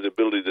Watson has the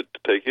ability to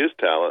take his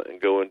talent and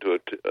go into a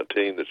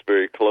team that's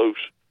very close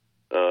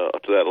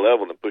to that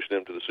level and push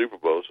them to the Super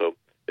Bowl. So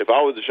if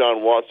I was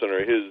Deshaun Watson or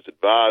his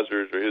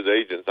advisors or his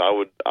agents, I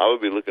would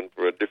be looking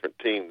for a different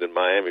team than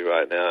Miami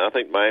right now. I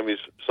think Miami's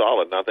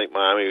solid, and I think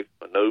Miami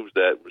knows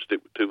that and would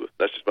stick with Tua.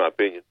 That's just my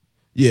opinion.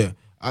 Yeah.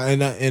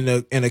 And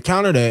to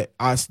counter that,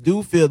 I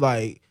do feel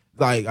like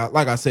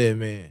I said,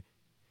 man,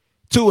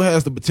 Tua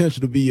has the potential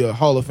to be a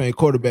Hall of Fame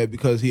quarterback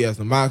because he has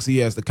the moxie, he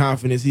has the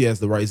confidence, he has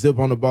the right zip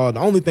on the ball. The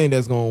only thing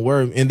that's going to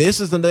worry him, and this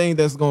is the thing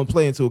that's going to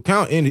play into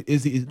account,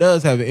 is he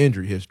does have an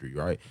injury history,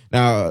 right?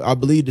 Now, I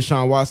believe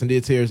Deshaun Watson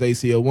did tear his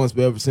ACL once,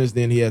 but ever since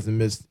then he hasn't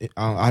missed.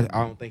 I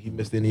don't think he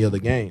missed any other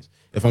games,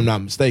 if I'm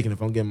not mistaken,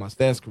 if I'm getting my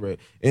stats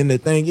correct. And the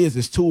thing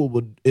is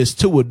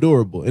Tua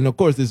durable. And, of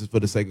course, this is for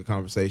the sake of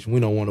conversation. We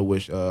don't want to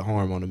wish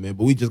harm on the man,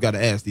 but we just got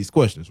to ask these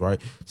questions,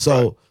 right?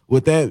 So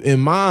with that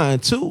in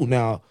mind, too,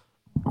 now,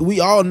 we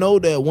all know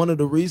that one of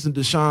the reasons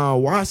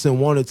Deshaun Watson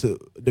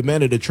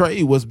demanded a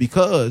trade was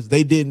because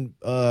they didn't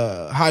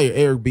hire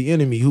Eric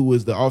Bieniemy, who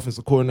was the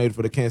offensive coordinator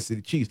for the Kansas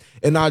City Chiefs.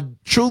 And I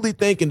truly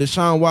think in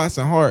Deshaun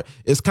Watson's heart,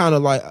 it's kind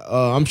of like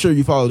I'm sure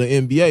you follow the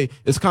NBA.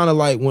 It's kind of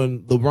like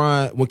when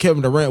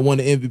Kevin Durant won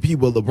the MVP,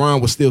 but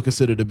LeBron was still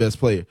considered the best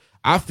player.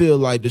 I feel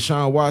like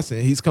Deshaun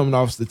Watson, he's coming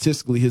off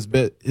statistically his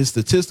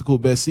statistical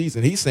best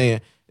season. He's saying,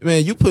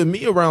 man, you put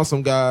me around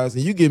some guys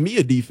and you give me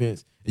a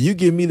defense. You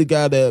give me the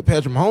guy that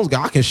Patrick Mahomes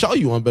got, I can show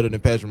you I'm better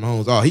than Patrick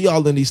Mahomes. Oh, he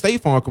all in these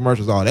State Farm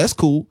commercials. Oh, that's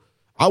cool.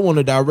 I want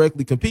to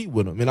directly compete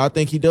with him. And I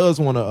think he does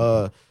want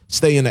to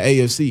stay in the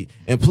AFC.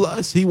 And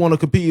plus, he want to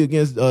compete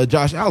against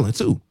Josh Allen,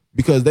 too,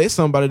 because there's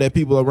somebody that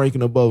people are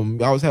ranking above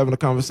him. I was having a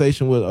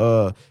conversation with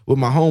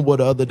my homeboy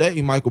the other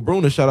day, Michael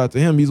Bruner. Shout out to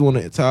him. He's one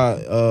of the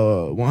Tide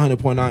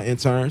 100.9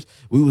 interns.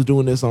 We was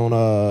doing this on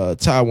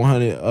Tide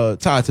 100,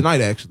 Tide Tonight,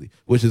 actually,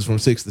 which is from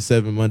 6 to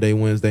 7, Monday,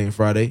 Wednesday, and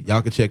Friday.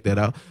 Y'all can check that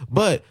out.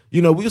 But,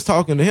 we was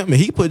talking to him, and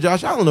he put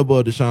Josh Allen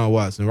above Deshaun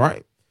Watson,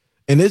 right?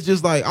 And it's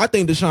just like, I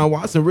think Deshaun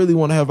Watson really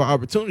want to have an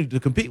opportunity to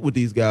compete with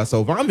these guys.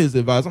 So if I'm his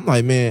advisor, I'm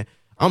like, man,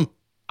 I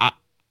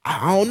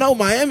don't know.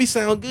 Miami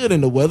sound good,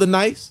 and the weather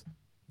nice.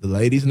 The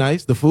ladies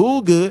nice, the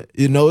food good.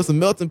 It's a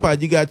melting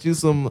pot. You got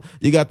the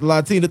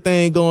Latina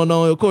thing going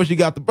on. Of course, you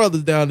got the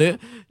brothers down there.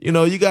 You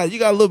got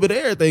a little bit of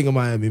everything in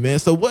Miami, man.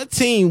 So what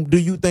team do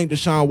you think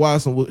Deshaun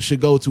Watson should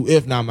go to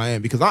if not Miami?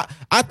 Because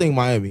I think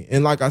Miami.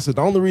 And like I said,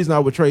 the only reason I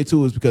would trade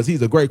Tua is because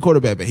he's a great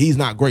quarterback, but he's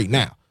not great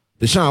now.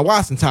 Deshaun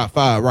Watson top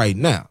 5 right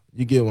now.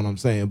 You get what I'm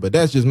saying? But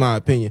that's just my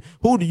opinion.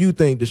 Who do you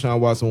think Deshaun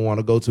Watson will want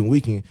to go to? And we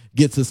can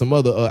get to some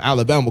other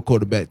Alabama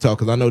quarterback talk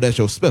because I know that's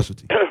your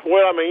specialty.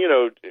 Well, I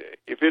mean,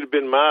 if it had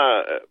been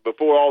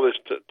before all this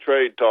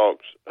trade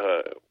talks,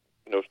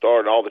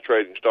 started, all the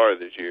trading started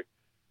this year,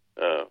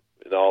 in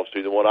the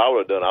offseason, what I would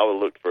have done, I would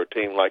have looked for a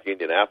team like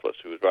Indianapolis,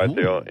 who was right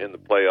there in the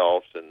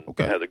playoffs and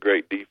has a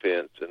great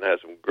defense and has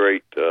some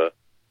great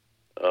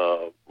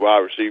wide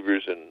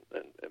receivers and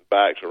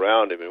backs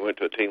around him, and went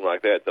to a team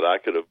like that I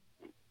could have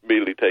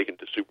immediately taken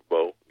to Super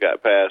Bowl,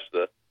 got past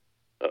the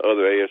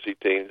other AFC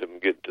teams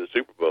and get to the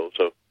Super Bowl.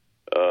 So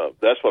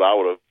that's what I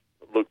would have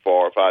looked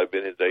for if I had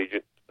been his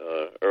agent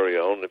early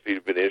on. If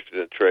he'd been interested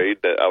in a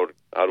trade, that I would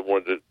have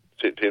wanted to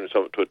send him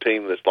to a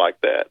team that's like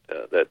that.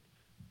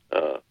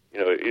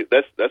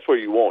 That's where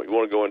you want. You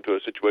want to go into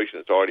a situation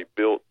that's already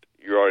built.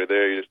 You're already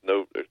there. You just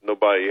know there's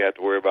nobody you have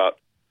to worry about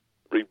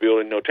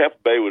rebuilding. Tampa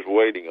Bay was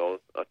waiting on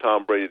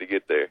Tom Brady to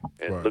get there,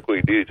 and look what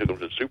he did. He took him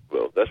to the Super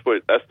Bowl. That's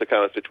the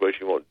kind of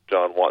situation you want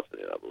John Watson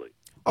in, I believe.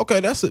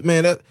 Okay, that's it,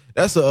 man.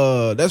 That's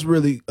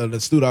really an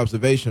astute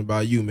observation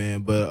by you,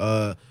 man.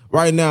 But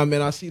right now,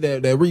 man, I see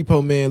that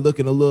repo man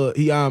looking a little.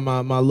 He eyeing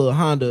my little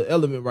Honda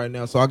Element right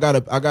now. So I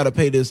gotta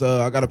pay this.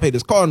 I gotta pay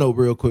this car note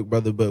real quick,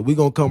 brother. But we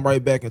gonna come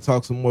right back and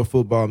talk some more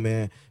football,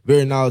 man.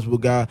 Very knowledgeable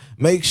guy.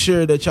 Make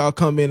sure that y'all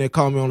come in and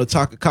call me on the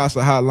Taka Casa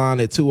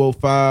hotline at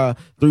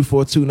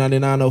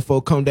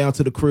 205-342-9904. Come down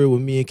to the crib with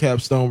me and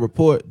Capstone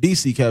Report,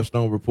 DC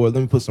Capstone Report.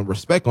 Let me put some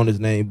respect on his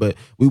name. But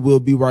we will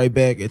be right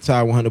back at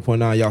Tide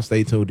 100.9. Y'all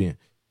stay tuned in.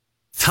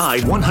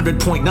 Tide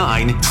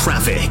 100.9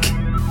 traffic.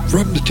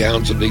 From the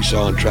Townsend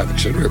Nissan Traffic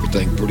Center,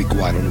 everything pretty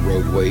quiet on the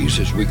roadways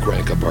as we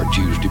crank up our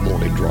Tuesday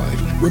morning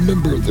drive.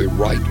 Remember, the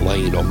right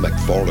lane on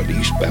McFarland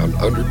eastbound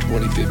under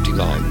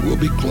 2059 will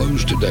be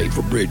closed today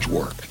for bridge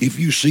work. If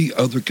you see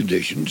other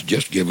conditions,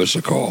 just give us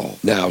a call.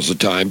 Now's the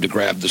time to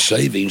grab the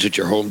savings at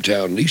your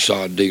hometown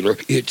Nissan dealer.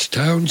 It's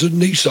Townsend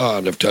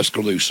Nissan of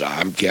Tuscaloosa.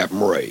 I'm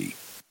Captain Ray.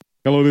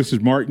 Hello, this is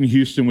Martin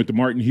Houston with the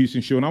Martin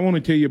Houston Show, and I want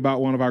to tell you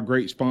about one of our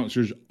great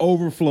sponsors,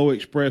 Overflow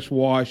Express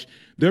Wash.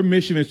 Their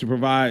mission is to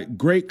provide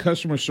great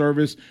customer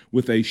service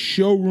with a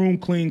showroom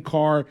clean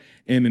car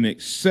and an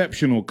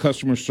exceptional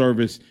customer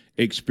service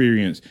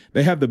experience.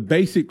 They have the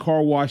basic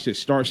car wash that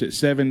starts at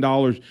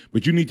 $7,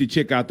 but you need to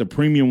check out the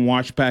premium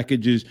wash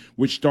packages,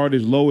 which start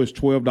as low as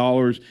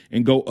 $12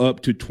 and go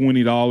up to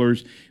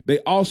 $20. They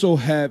also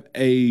have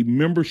a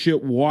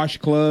membership wash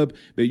club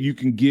that you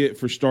can get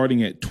for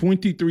starting at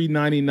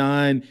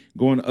 $23.99,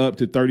 going up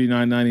to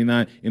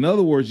 $39.99. In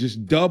other words,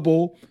 just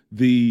double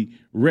the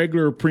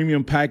regular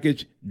premium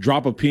package,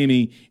 drop a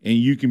penny, and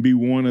you can be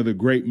one of the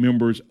great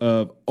members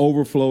of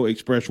Overflow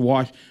Express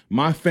Wash.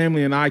 My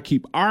family and I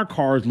keep our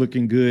cars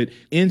looking good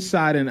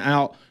inside and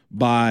out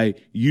by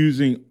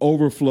using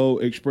Overflow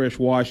Express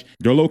Wash.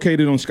 They're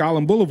located on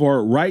Skyland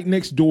Boulevard right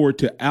next door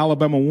to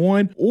Alabama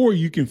 1, or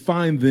you can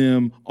find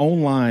them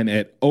online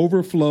at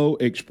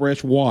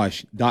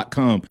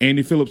overflowexpresswash.com.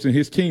 Andy Phillips and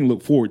his team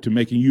look forward to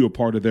making you a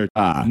part of their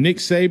Nick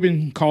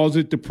Saban calls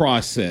it the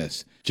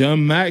process.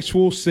 John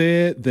Maxwell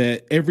said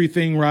that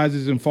everything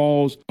rises and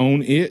falls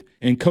on it.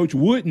 And Coach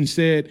Wooden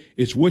said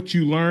it's what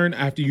you learn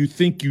after you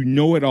think you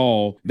know it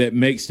all that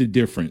makes the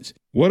difference.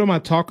 What am I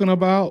talking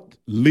about?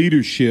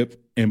 Leadership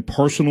and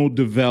personal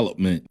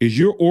development. Is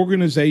your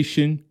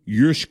organization,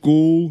 your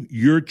school,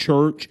 your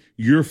church,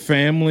 your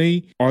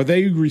family, are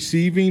they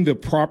receiving the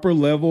proper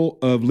level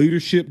of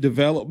leadership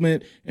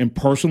development and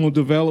personal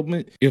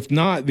development? If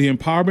not, the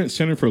Empowerment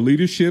Center for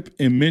Leadership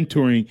and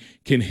Mentoring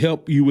can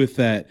help you with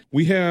that.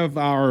 We have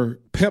our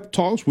Pep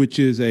Talks, which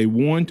is a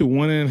 1 to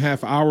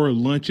 1.5 hour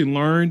lunch and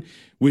learn,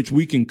 which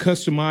we can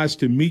customize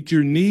to meet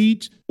your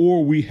needs,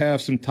 or we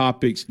have some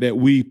topics that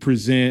we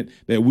present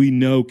that we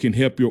know can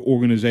help your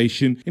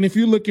organization. And if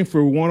you're looking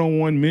for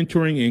one-on-one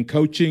mentoring and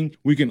coaching,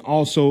 we can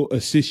also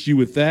assist you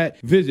with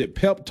that. Visit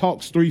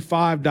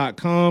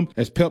peptalks35.com.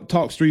 That's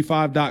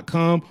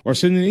peptalks35.com, or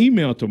send an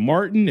email to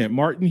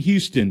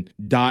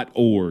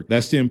martin@martinhouston.org.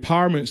 That's the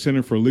Empowerment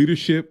Center for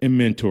Leadership and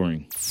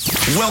Mentoring.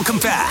 Welcome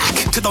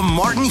back to the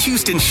Martin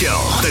Houston Show,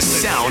 the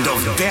sound of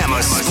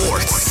Bama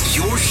sports.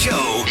 Your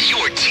show,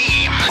 your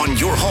team, on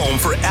your home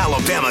for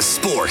Alabama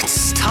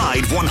sports.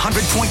 Tide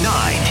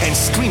 100.9 and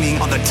streaming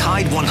on the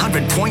Tide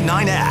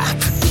 100.9 app.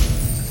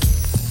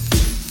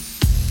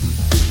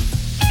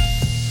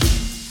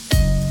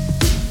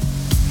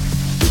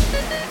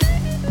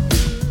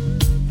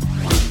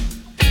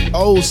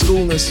 Old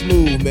school and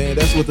smooth, man.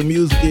 That's what the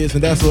music is,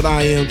 and that's what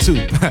I am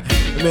too.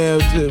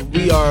 Man,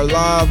 we are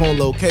live on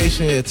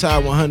location at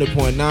Tide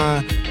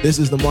 100.9. This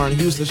is the Martin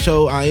Houston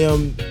Show.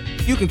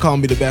 You can call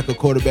me the backup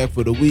quarterback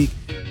for the week.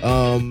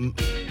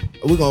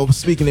 We're going to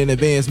speaking in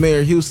advance.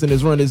 Mayor Houston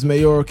is running his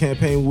mayoral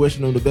campaign. We're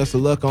wishing him the best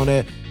of luck on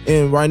that.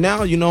 And right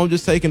now, I'm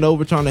just taking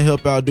over, trying to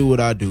help out do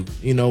what I do.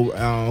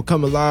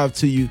 Coming live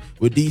to you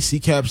with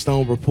DC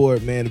Capstone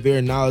Report, man. A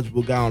very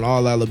knowledgeable guy on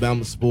all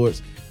Alabama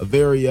sports. A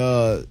very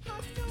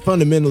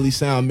fundamentally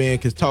sound man,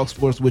 can talk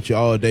sports with you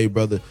all day,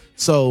 brother.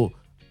 So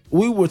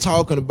we were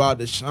talking about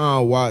the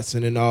Deshaun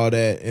Watson and all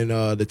that, and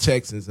the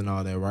Texans and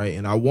all that, right?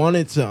 And I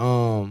wanted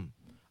to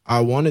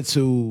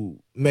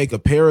make a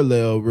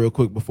parallel real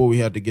quick before we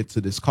had to get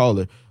to this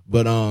caller.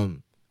 But I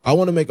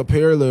want to make a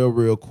parallel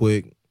real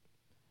quick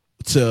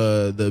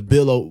to the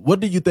what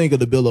do you think of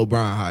the Bill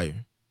O'Brien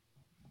hire?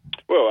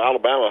 Well,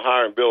 Alabama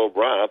hiring Bill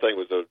O'Brien, I think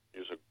was a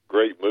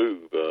great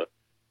move. Bill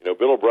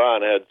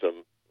O'Brien had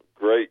some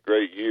great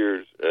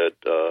years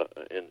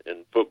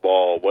in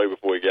football way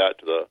before he got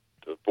to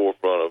the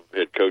forefront of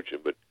head coaching.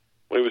 But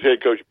when he was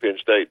head coach at Penn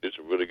State, did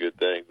some really good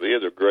things. But he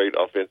has a great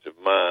offensive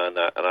mind,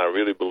 and I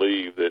really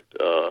believe that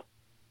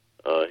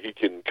he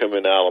can come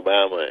into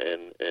Alabama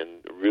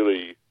and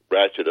really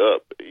ratchet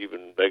up,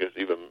 make us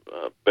even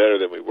better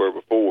than we were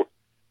before,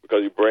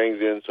 because he brings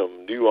in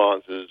some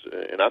nuances.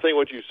 And I think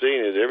what you've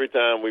seen is every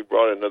time we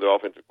brought in another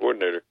offensive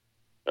coordinator,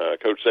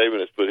 Coach Saban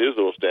has put his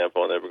little stamp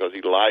on there because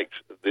he likes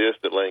this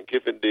that Lane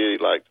Kiffin did.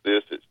 He likes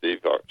this that Steve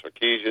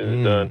Sarkisian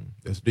has done.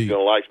 He's going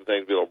to like some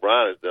things Bill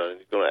O'Brien has done, and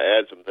he's going to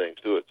add some things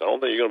to it. So I don't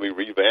think you're going to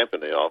be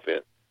revamping the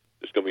offense.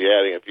 Just going to be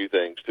adding a few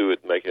things to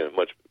it and making it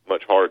much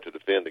harder to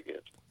defend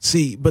against.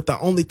 See, but the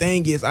only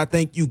thing is, I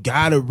think you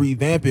got to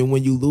revamp it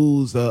when you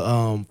lose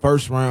a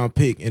first-round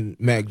pick in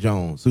Mac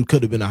Jones, who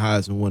could have been a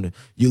Heisman winner.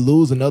 You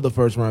lose another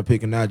first-round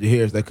pick in Najee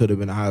Harris that could have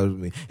been a Heisman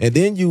winner. And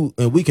then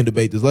and we can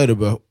debate this later,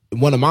 but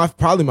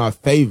probably my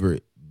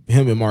favorite,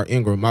 him and Mark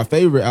Ingram, my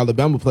favorite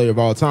Alabama player of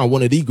all time,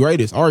 one of the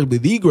greatest,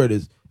 arguably the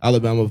greatest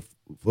Alabama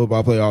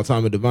football player of all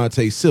time,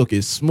 Devontae Silk,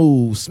 is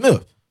Smooth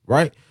Smith,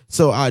 right?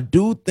 So I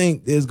do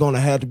think it's going to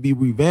have to be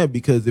revamped,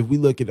 because if we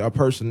look at our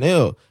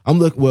personnel,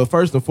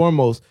 first and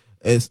foremost,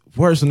 as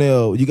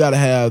personnel, you got to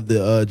have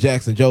the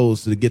Jackson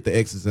Jones to get the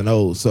X's and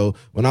O's. So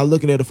when I'm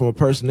looking at it from a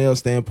personnel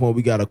standpoint,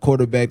 we got a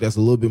quarterback that's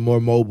a little bit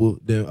more mobile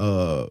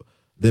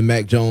than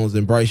Mac Jones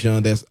and Bryce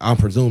Young. That's, I'm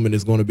presuming,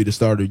 is going to be the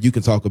starter. You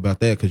can talk about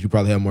that because you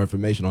probably have more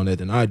information on that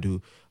than I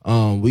do.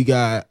 We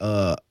got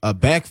a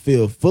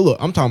backfield full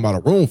of, I'm talking about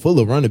a room full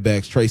of running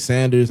backs. Trey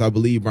Sanders, I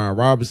believe Brian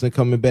Robinson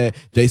coming back.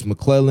 Jace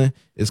McClellan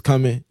is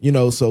coming.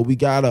 So we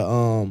got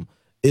to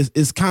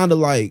it's kind of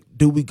like,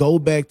 do we go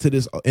back to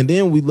this? And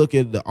then we look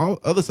at the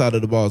other side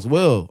of the ball as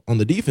well. On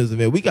the defensive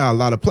end, we got a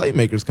lot of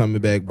playmakers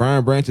coming back.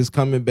 Brian Branch is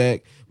coming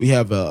back. We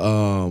have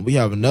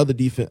another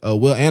defense.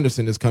 Will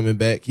Anderson is coming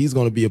back. He's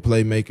going to be a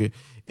playmaker.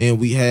 And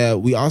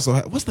we also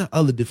have, what's the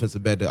other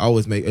defensive back that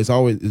always make? It's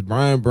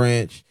Brian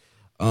Branch.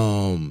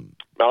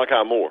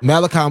 Malachi Moore.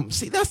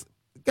 See, that's,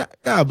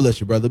 God bless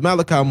you, brother.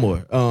 Malachi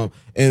Moore.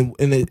 And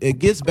it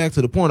gets back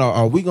to the point.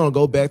 Are we going to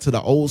go back to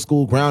the old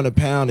school ground and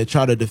pound and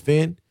try to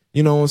defend?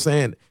 You know what I'm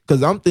saying?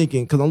 Because I'm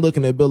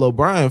looking at Bill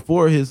O'Brien.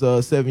 For his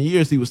 7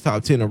 years, he was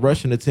top 10 in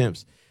rushing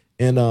attempts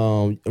and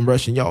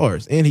rushing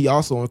yards. And he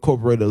also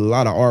incorporated a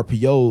lot of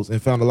RPOs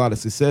and found a lot of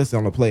success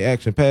on the play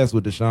action pass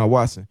with Deshaun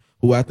Watson,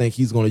 who I think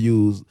he's going to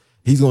use.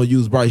 He's going to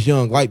use Bryce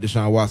Young like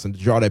Deshaun Watson to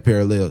draw that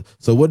parallel.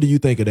 So what do you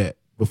think of that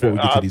before we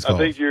get to these calls?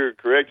 I think you're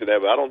correct in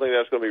that, but I don't think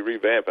that's going to be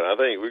revamping. I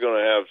think we're going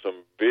to have some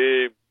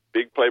big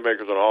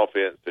playmakers on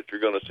offense that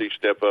you're going to see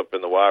step up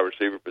in the wide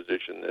receiver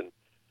position, and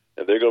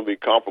they're going to be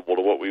comparable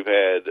to what we've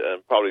had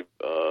probably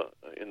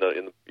in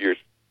the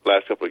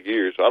last couple of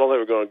years. So I don't think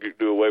we're going to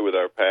do away with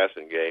our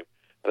passing game.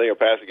 I think our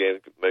passing game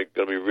is going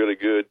to be really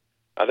good.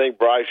 I think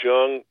Bryce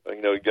Young,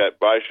 you got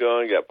Bryce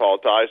Young, you got Paul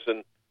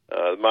Tyson,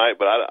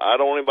 but I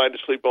don't want anybody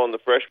to sleep on the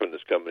freshman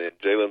that's coming in,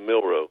 Jalen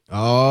Milroe.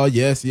 Oh,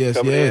 yes. There's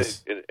been a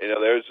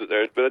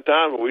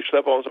time when we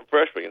slept on some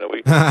freshmen.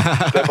 We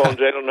slept on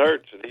Jalen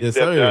Hurts, and he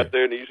stepped out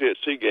there and he hit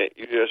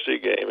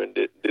USC game and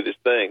did his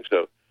thing.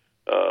 So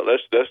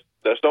let's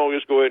don't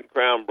just go ahead and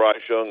crown Bryce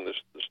Young the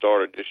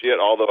starter just yet,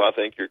 although I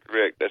think you're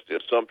correct. That's the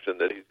assumption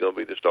that he's going to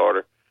be the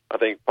starter. I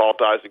think Paul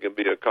Tyson can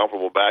be a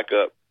comparable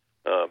backup,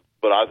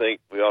 but I think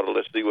we ought to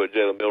let's see what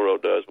Jalen Milroe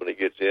does when he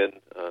gets in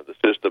the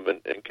system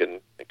and can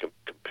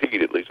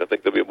compete at least. I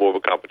think there'll be more of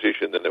a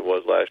competition than there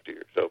was last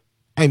year. So,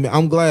 hey, man,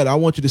 I'm glad. I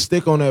want you to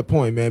stick on that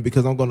point, man,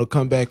 because I'm going to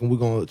come back and we're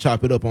going to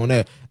chop it up on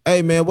that.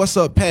 Hey, man, what's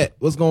up, Pat?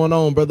 What's going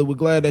on, brother? We're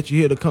glad that you're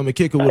here to come and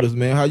kick it with us,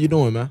 man. How you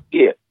doing, man?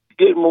 Yeah.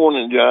 Good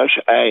morning, Josh.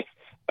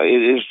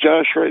 Is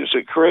Josh Ray, is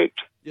it correct?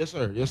 Yes,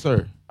 sir. Yes,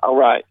 sir. All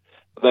right.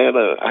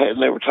 I had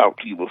never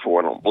talked to you before,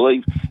 I don't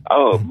believe.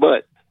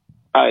 But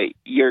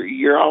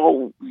you're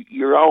all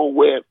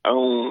wet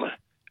on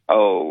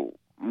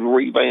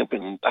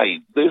revamping. Hey,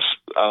 this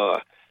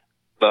our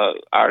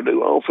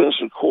new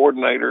offensive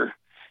coordinator,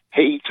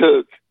 he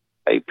took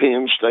a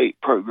Penn State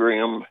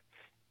program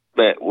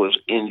that was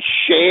in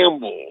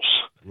shambles,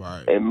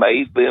 right, and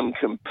made them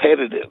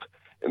competitive.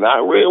 And I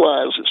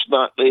realize it's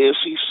not the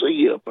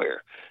SEC up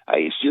there.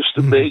 Hey, it's just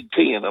the Big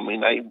Ten. I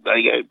mean,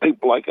 they got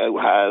people like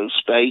Ohio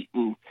State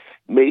and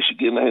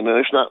Michigan, and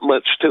there's not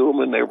much to them,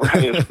 and never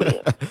has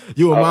been.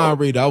 You a mind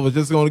reader. I was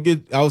going to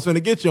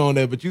get you on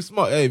that, but you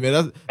smart. Hey,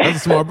 man, that's a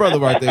smart brother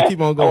right there.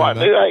 Keep on going,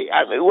 man.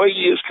 I knew where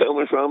you was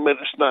coming from, but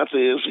it's not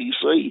the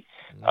SEC.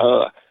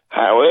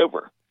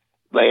 However,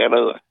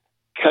 that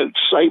Coach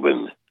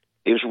Saban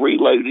is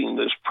reloading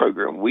this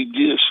program. We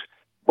just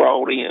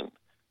brought in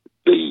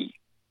the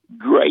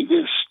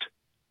greatest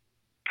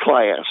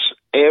class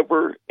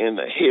ever in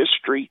the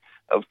history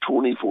of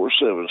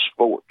 24/7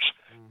 sports.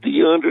 Do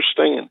you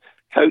understand?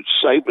 Coach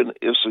Saban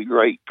is a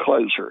great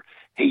closer.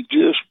 He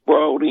just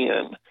brought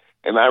in,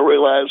 and I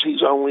realize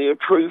he's only a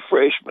true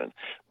freshman,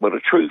 but a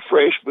true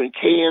freshman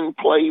can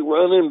play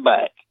running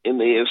back in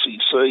the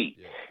SEC.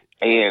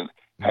 And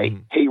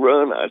he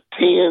run a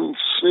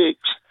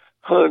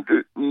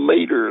 10,600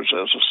 meters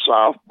as a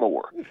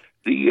sophomore.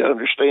 Do you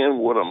understand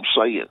what I'm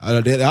saying? I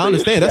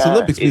understand. That's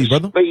Olympic speed,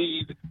 brother.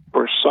 Speed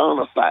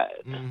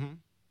personified. Mm-hmm.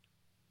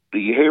 Do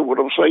you hear what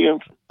I'm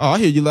saying? Oh, I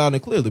hear you loud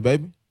and clearly,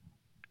 baby.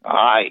 All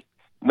right.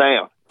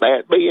 Now,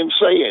 that being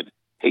said,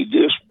 he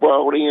just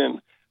brought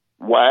in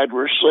wide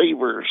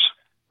receivers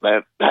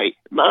that,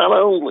 not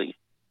only,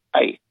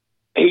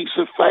 he's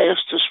the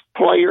fastest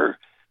player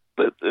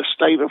that the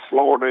state of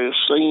Florida has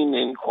seen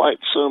in quite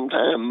some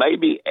time,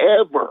 maybe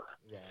ever.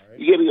 Right.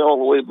 Getting all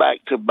the way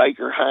back to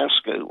Baker High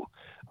School,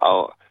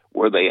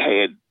 where they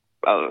had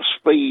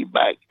speed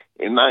back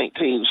in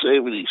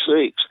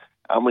 1976.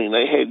 I mean,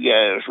 they had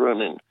guys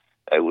running.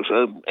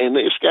 And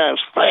this guy's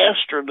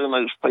faster than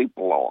those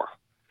people are.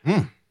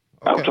 Okay.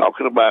 I'm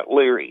talking about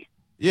Leary.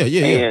 Yeah.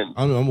 And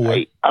I'm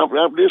aware.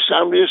 I'm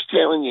just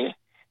telling you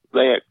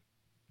that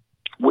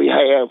we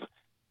have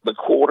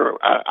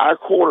our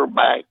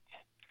quarterback.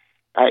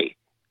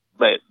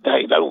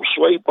 Don't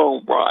sleep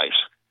on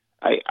Bryce.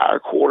 Our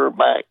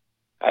quarterback.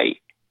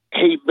 He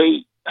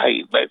beat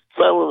that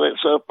fellow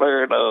that's up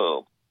there at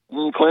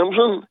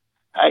Clemson.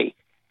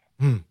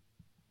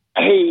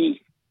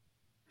 He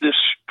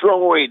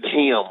destroyed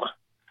him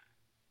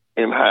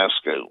in high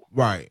school.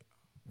 Right.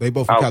 They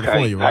both from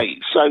California, right?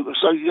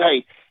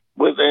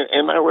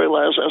 and I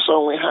realize that's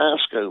only high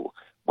school.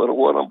 But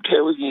what I'm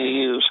telling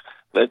you is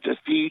that the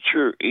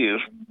future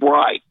is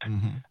bright.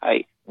 Mm-hmm.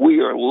 Hey, we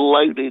are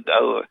loaded.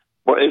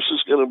 This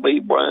is going to be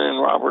Brian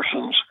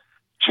Robertson's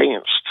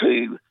chance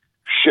to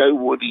show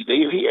what he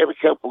did. He had a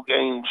couple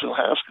games in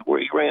high school where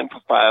he ran for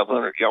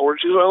 500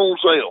 yards his own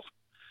self.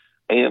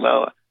 And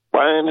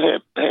Brian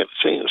had a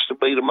chance to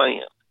be the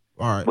man.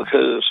 All right.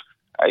 Because,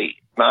 hey,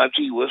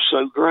 Najee was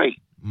so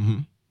great. Mm-hmm.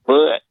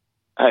 But,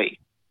 hey,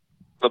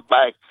 the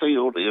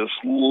backfield is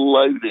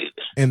loaded.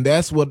 And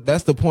that's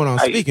the point I'm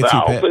speaking to,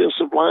 Pat. The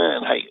offensive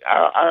line,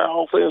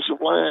 our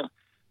offensive line,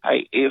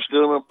 is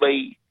going to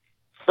be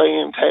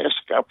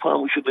fantastic. I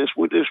promise you this.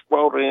 We just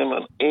brought in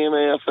an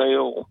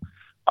NFL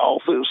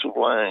offensive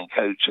line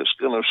coach that's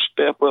going to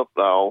step up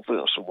the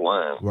offensive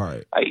line.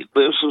 Right. Hey,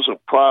 this is a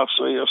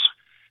process.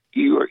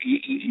 You're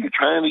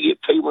trying to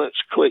get too much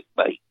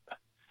clickbait,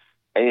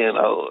 and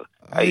I know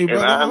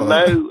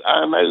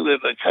that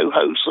the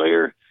co-host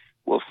there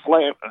will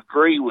flat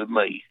agree with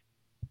me.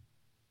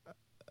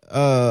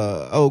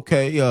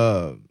 Okay.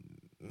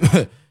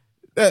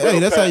 Hey,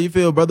 that's how you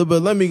feel, brother.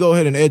 But let me go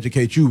ahead and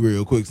educate you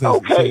real quick.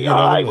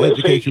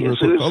 Educate you real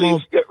quick. Hold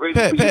on,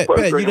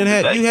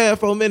 Pat. You had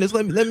 4 minutes.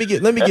 Let me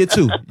get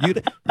 2.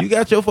 You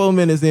got your 4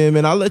 minutes in,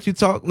 man. I'll let you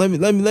talk. Let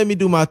me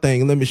do my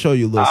thing. Let me show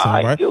you a little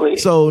something, right?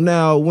 So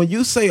now, when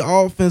you say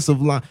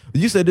offensive line,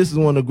 you said this is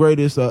one of the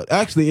greatest.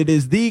 Actually, it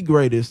is the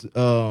greatest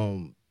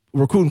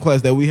recruiting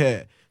class that we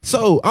had.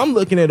 So I'm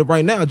looking at it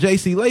right now.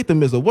 J.C.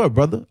 Latham is a what,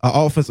 brother? An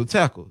offensive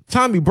tackle.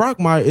 Tommy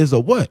Brockmeyer is a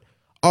what?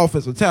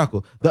 Offensive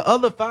tackle. The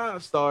other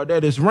 5-star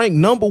that is ranked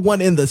number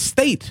 1 in the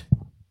state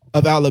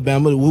of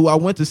Alabama, who I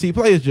went to see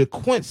play, is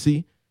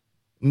JaQuincy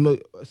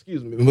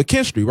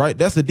McKinstry, right?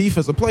 That's a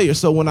defensive player.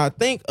 So when I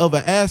think of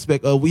an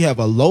aspect of we have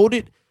a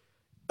loaded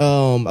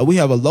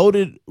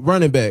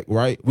running back,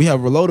 right? We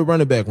have a loaded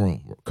running back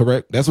room,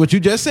 correct? That's what you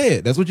just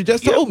said. That's what you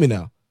just told me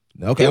now.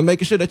 Okay, I'm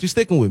making sure that you're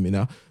sticking with me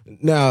now.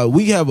 Now,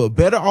 we have a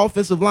better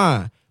offensive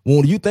line.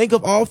 When you think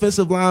of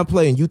offensive line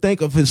play and you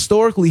think of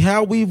historically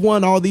how we've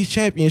won all these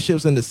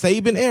championships in the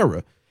Saban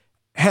era,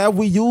 have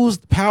we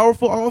used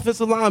powerful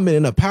offensive linemen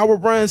in a power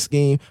run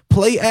scheme,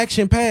 play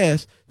action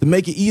pass to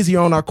make it easier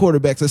on our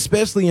quarterbacks,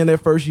 especially in their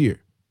first year?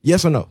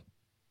 Yes or no?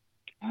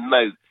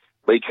 No,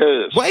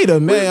 because wait a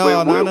minute.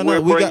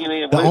 No. We got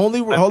the only.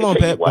 Hold on,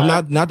 Pat.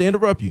 I'm not to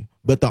interrupt you,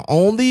 but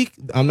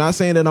I'm not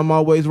saying that I'm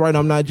always right.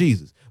 I'm not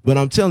Jesus. But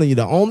I'm telling you,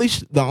 the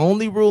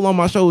only rule on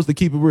my show is to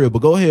keep it real.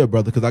 But go ahead,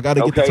 brother, because I got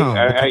to get the time.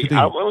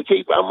 I'm gonna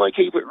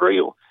keep it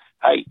real.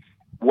 Hey,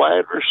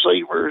 wide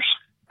receivers.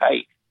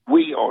 Hey,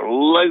 we are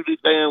loaded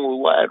down with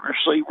wide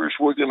receivers.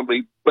 We're going to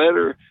be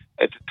better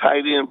at the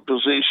tight end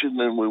position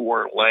than we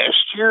were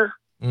last year.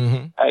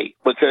 Mm-hmm. Hey,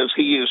 because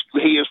he is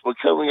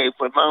becoming a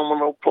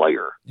phenomenal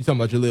player. You talking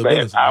about your little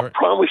business, I right?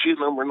 promise you,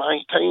 number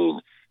 19.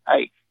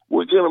 Hey,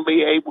 we're going to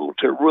be able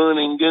to run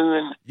and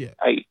gun. Yeah.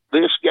 Hey,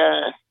 this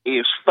guy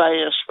is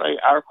fast.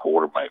 Our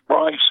quarterback,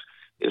 Bryce,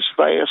 is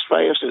fast.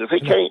 And if he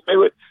can't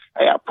do it,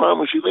 hey, I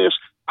promise you this,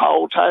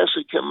 Paul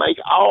Tyson can make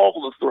all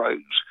the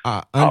throws.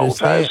 I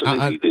understand.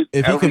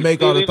 If he can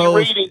make all the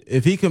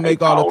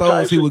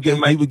throws, he would get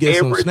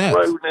some snaps.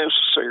 Throw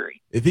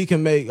necessary. If he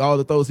can make all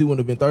the throws, he wouldn't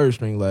have been third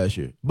string last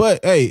year.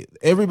 But hey,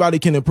 everybody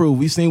can improve.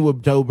 We've seen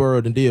what Joe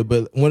Burrow did.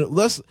 But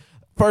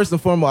first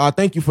and foremost, I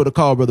thank you for the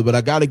call, brother. But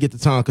I got to get the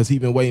time because he's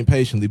been waiting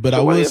patiently. But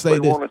I will say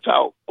this: want to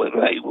talk, but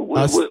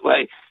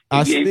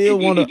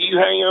if you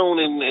hang on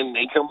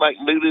and come back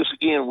and do this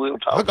again, we'll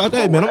talk. I got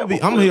that, man.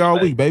 I'm here all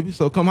week, baby.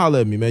 So come holler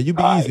at me, man. You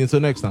be easy until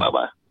next time.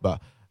 Bye.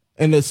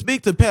 And to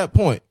speak to Pat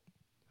point,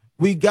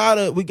 we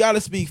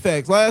gotta speak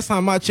facts. Last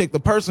time I checked, the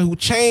person who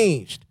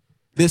changed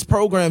this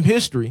program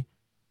history,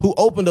 who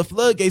opened the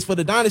floodgates for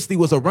the dynasty,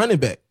 was a running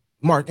back,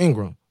 Mark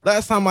Ingram.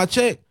 Last time I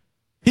checked,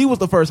 he was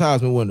the first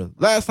Heisman winner.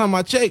 Last time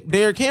I checked,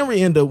 Derrick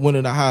Henry ended up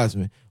winning the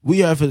Heisman. We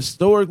have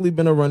historically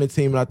been a running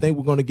team, and I think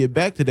we're going to get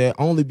back to that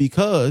only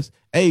because,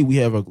 A, we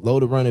have a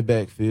loaded running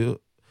back field.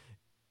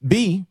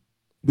 B,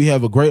 we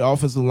have a great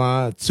offensive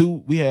line.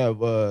 2, we have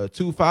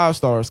 2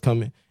 5-stars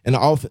coming. In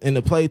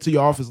the play to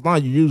your offensive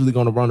line, you're usually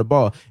going to run the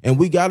ball. And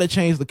we got to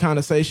change the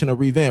connotation of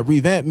revamp.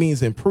 Revamp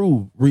means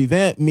improve.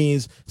 Revamp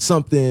means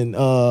something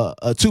a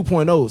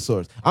 2.0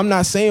 sorts. I'm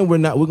not saying we're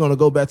going to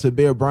go back to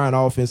Bear Bryant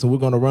offense and we're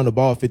going to run the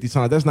ball 50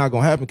 times. That's not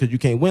going to happen because you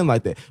can't win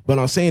like that. But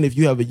I'm saying if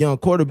you have a young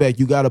quarterback,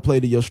 you got to play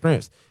to your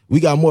strengths.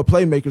 We got more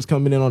playmakers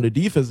coming in on the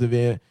defensive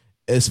end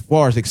as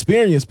far as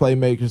experienced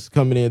playmakers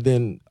coming in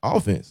than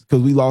offense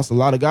because we lost a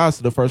lot of guys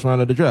to the first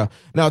round of the draft.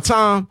 Now,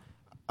 Tom,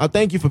 I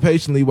thank you for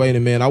patiently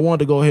waiting, man. I wanted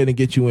to go ahead and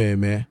get you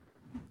in, man.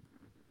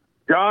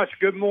 Josh,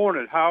 good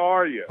morning. How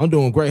are you? I'm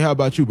doing great. How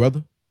about you,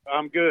 brother?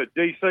 I'm good.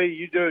 DC,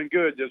 you doing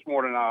good this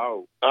morning, I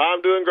hope.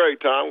 I'm doing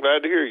great, Tom.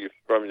 Glad to hear you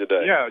from you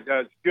today. Yeah,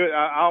 that's good.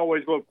 I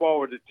always look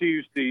forward to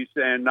Tuesdays,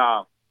 and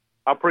I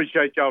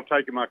appreciate y'all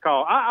taking my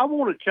call. I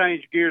want to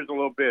change gears a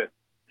little bit,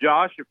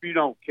 Josh, if you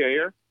don't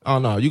care. Oh,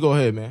 no. You go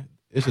ahead, man.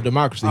 It's a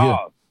democracy here.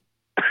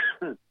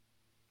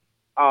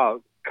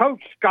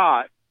 Coach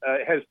Scott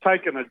has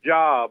taken a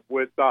job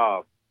with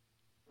the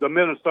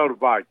Minnesota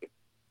Vikings.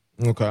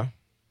 Okay.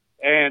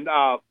 And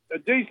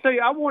DC,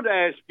 I want to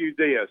ask you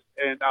this,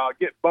 and I'll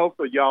get both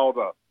of y'all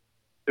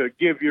to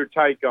give your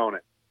take on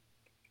it.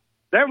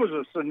 There was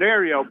a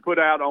scenario put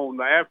out on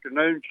the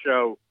afternoon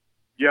show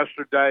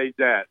yesterday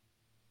that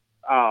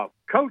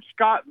Coach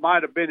Scott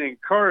might have been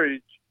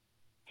encouraged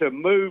to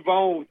move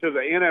on to the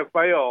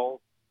NFL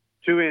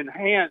to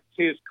enhance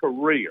his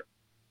career.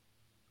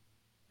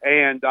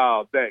 And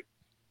that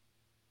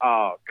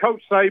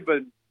Coach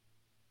Saban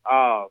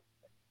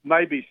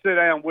maybe sit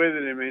down with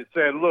him and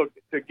said, look,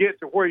 to get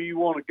to where you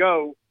want to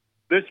go,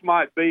 this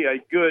might be a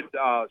good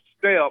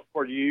step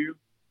for you,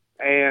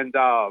 and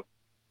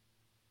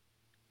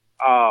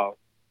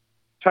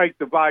take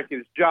the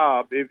Vikings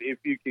job if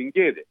you can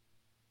get it.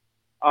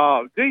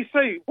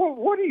 DC,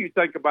 what do you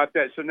think about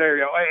that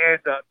scenario? And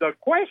the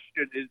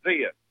question is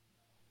this: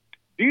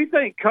 do you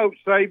think Coach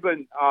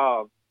Saban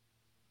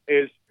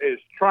is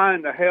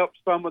trying to help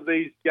some of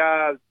these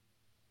guys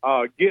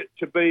get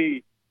to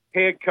be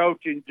head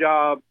coaching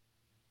job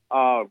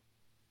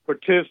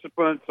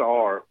participants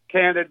or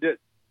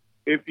candidates,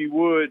 if you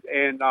would?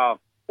 And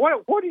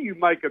what do you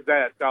make of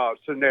that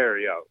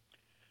scenario?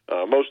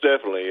 Most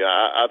definitely.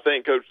 I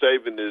think Coach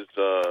Saban is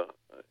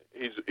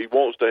he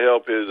wants to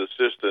help his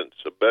assistants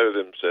better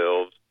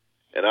themselves,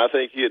 and I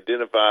think he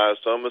identifies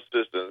some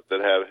assistants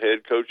that have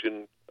head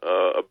coaching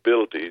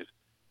abilities,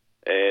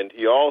 and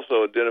he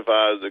also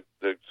identifies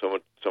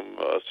some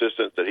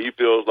assistants that he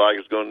feels like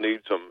is going to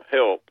need some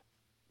help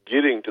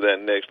getting to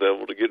that next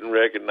level, to getting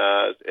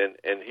recognized,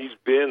 and he's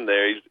been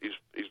there.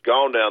 He's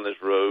gone down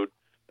this road,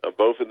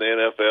 both in the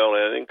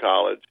NFL and in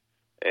college,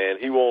 and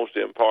he wants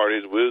to impart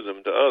his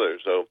wisdom to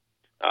others. So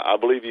I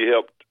believe he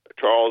helped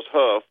Charles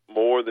Huff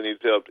more than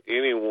he's helped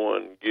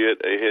anyone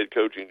get a head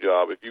coaching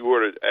job. If you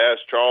were to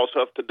ask Charles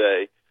Huff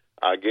today,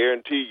 I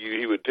guarantee you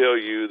he would tell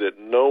you that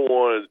no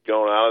one has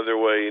gone out of their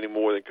way any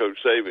more than Coach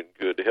Saban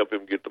could to help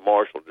him get the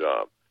Marshall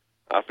job.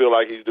 I feel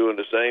like he's doing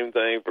the same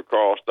thing for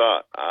Carl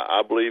Scott.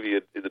 I believe he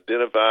has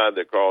identified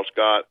that Carl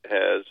Scott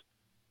has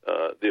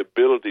the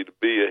ability to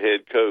be a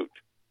head coach.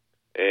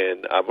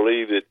 And I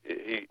believe that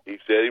he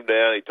sat him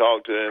down, he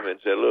talked to him and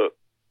said, look,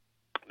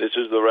 this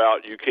is the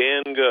route you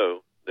can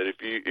go, that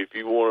if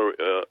you want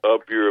to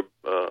up your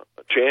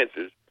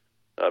chances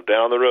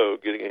down the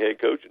road getting a head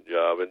coaching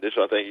job, and this,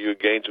 I think you would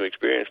gain some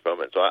experience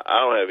from it. So I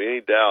don't have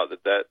any doubt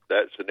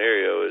that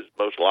scenario is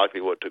most likely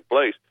what took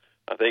place.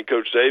 I think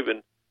Coach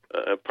Saban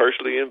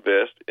personally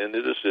invest in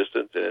his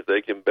assistants, and if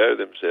they can better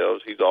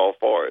themselves, he's all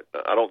for it.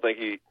 I don't think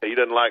he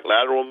doesn't like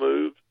lateral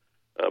moves.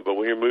 But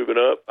when you're moving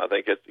up, I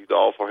think he's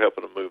all for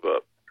helping them move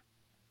up.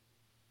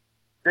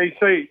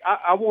 DC,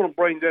 I want to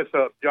bring this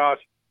up, Josh.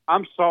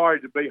 I'm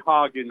sorry to be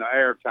hogging the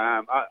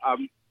airtime,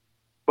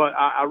 but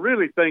I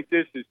really think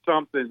this is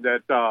something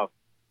that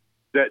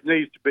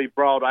needs to be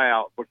brought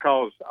out,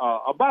 because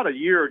about a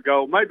year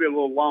ago, maybe a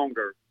little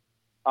longer,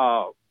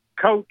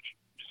 Coach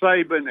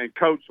Saban and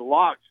Coach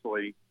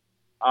Loxley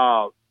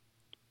got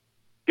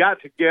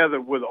together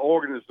with an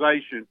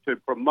organization to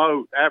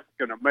promote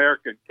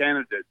African-American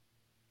candidates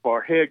for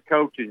head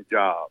coaching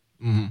jobs.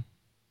 Mm-hmm.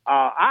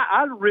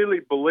 I really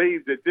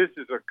believe that this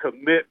is a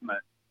commitment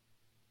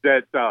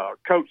that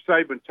Coach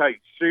Saban takes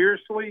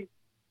seriously,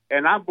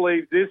 and I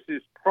believe this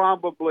is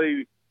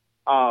probably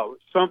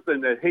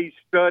something that he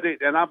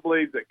studied, and I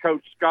believe that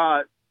Coach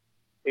Scott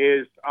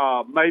is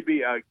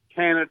maybe a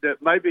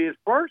candidate, maybe his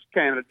first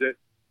candidate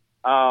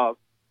to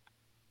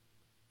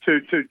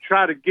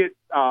try to get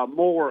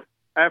more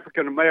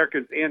African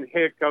Americans in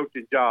head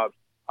coaching jobs.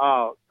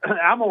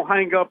 I'm going to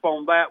hang up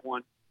on that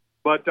one.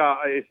 But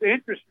it's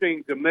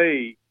interesting to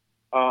me,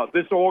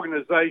 this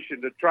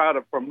organization to try to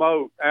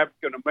promote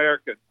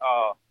African-American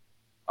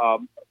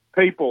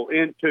people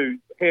into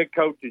head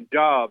coaching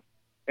jobs.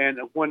 And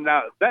when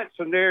that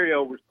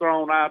scenario was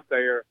thrown out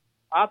there,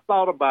 I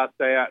thought about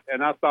that,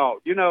 and I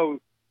thought,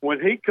 when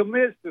he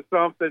commits to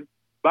something,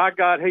 by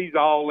God, he's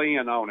all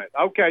in on it.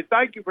 Okay,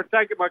 thank you for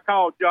taking my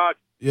call, Josh.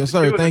 Yes,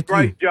 sir. You're doing Thank you.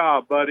 Great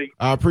job, buddy.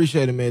 I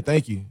appreciate it, man.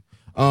 Thank you.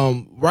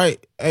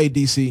 Right. Hey,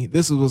 DC,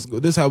 this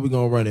is how we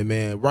gonna run it,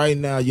 man. Right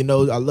now,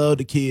 I love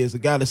the kids. I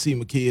gotta see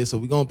my kids. So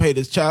we're gonna pay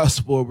this child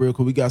support real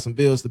quick. We got some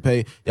bills to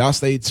pay. Y'all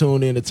stay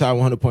tuned in to Tide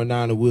 100.9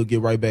 and we'll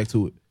get right back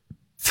to it.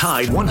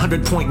 Tide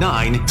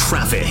 100.9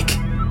 traffic.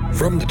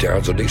 From the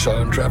Townsend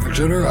Nissan Traffic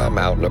Center, I'm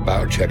out and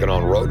about checking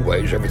on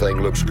roadways. Everything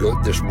looks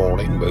good this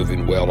morning,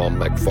 moving well on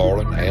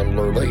McFarland and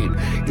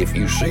Lurleen. If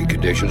you see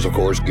conditions, of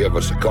course, give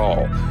us a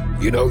call.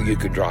 You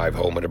can drive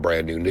home in a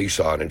brand new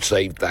Nissan and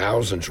save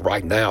thousands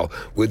right now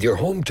with your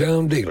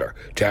hometown dealer,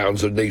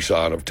 Townsend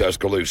Nissan of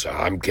Tuscaloosa.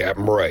 I'm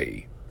Captain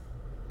Ray.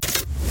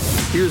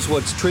 Here's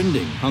what's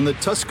trending on the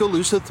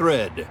Tuscaloosa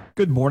thread.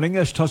 Good morning.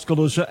 As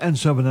Tuscaloosa and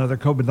 7 other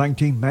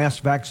COVID-19 mass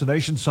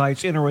vaccination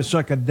sites enter a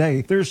second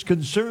day, there's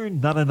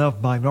concern not enough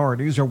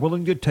minorities are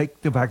willing to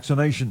take the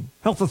vaccination.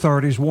 Health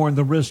authorities warn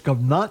the risk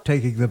of not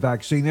taking the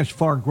vaccine is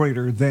far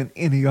greater than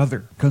any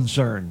other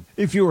concern.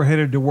 If you are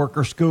headed to work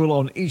or school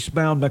on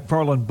eastbound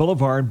McFarland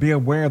Boulevard, be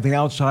aware the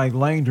outside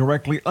lane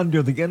directly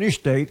under the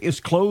interstate is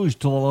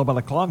closed till 11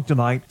 o'clock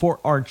tonight for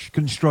arch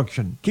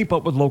construction. Keep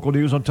up with local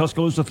news on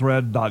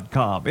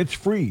TuscaloosaThread.com. It's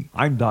free.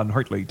 I'm Don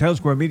Hartley,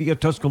 Townsquare Media,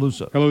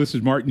 Tuscaloosa. Hello, this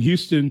is Martin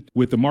Houston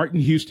with the Martin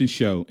Houston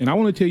Show, and I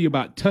want to tell you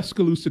about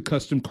Tuscaloosa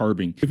Custom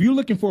Curbing. If you're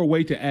looking for a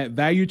way to add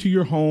value to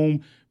your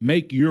home,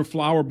 make your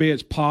flower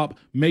beds pop,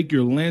 make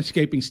your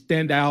landscaping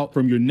stand out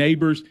from your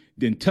neighbors,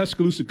 then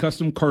Tuscaloosa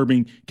Custom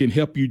Curbing can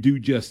help you do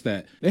just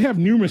that. They have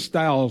numerous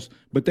styles,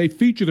 but they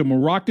feature the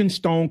Moroccan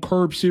Stone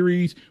Curb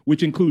Series,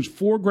 which includes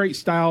 4 great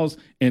styles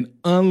and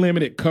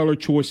unlimited color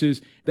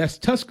choices. That's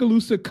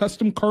Tuscaloosa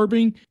Custom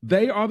Curbing.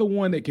 They are the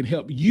one that can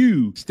help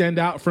you stand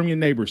out from your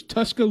neighbors.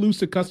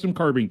 Tuscaloosa Custom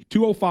Curbing,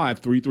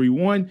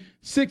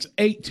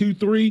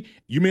 205-331-6823.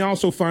 You may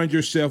also find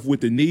yourself with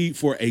the need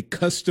for a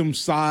custom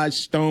size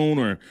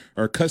stone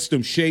or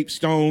custom shaped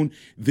stone.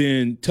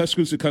 Then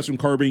Tuscaloosa Custom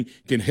Curbing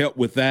can help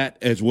with that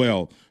as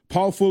well.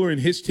 Paul Fuller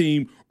and his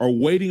team are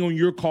waiting on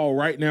your call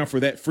right now for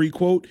that free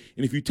quote.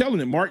 And if you tell them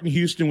that Martin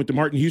Houston with the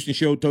Martin Houston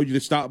Show told you to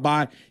stop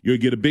by, you'll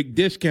get a big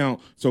discount.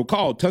 So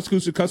call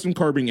Tuscaloosa Custom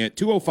Curbing at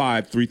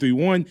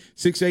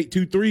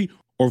 205-331-6823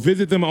 or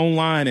visit them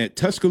online at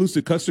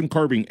Tuscaloosa Custom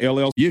Curbing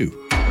LLC.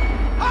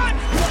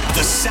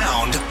 The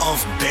sound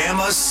of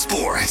Bama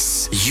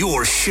sports.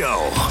 Your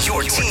show,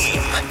 your team.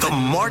 The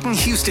Martin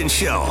Houston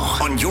Show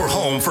on your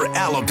home for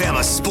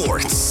Alabama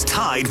sports.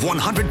 Tide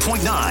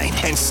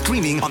 100.9 and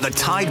streaming on the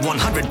Tide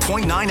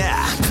 100.9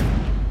 app.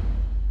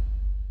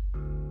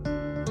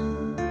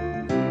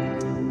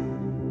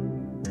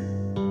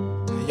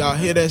 Y'all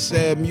hear that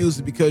sad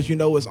music because you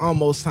know it's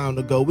almost time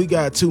to go. We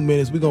got 2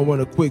 minutes. We're going to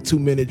run a quick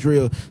 2-minute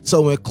drill.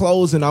 So in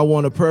closing, I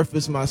want to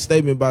preface my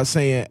statement by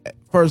saying,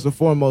 first and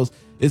foremost,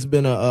 it's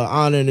been an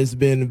honor and it's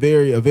been a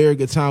very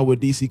good time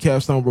with DC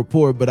Capstone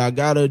Report, but I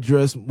got to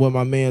address what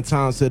my man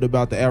Tom said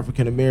about the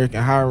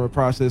African-American hiring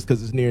process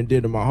because it's near and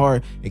dear to my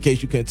heart. In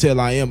case you can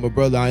tell, I am a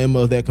brother. I am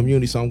of that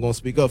community, so I'm going to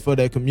speak up for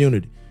that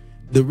community.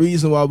 The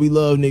reason why we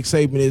love Nick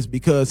Saban is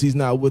because he's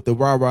not with the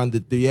rah-rah and the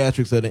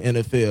theatrics of the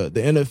NFL. The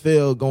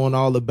NFL going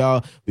all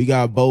about, we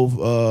got both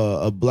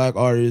a black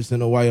artist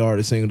and a white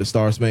artist singing the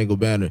Star Spangled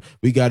Banner.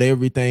 We got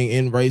everything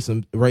in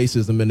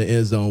racism in the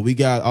end zone. We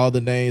got all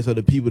the names of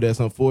the people that's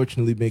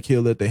unfortunately been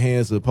killed at the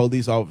hands of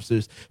police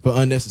officers for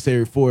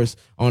unnecessary force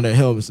on their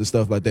helmets and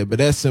stuff like that. But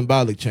that's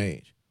symbolic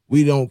change.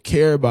 We don't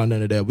care about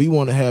none of that. We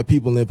want to have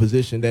people in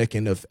position that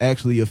can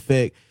actually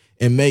affect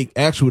and make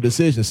actual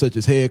decisions, such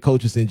as head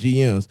coaches and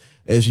GMs.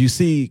 As you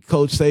see,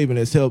 Coach Saban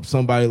has helped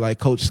somebody like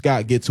Coach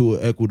Scott get to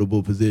an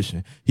equitable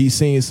position. He's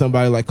seen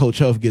somebody like Coach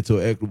Huff get to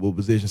an equitable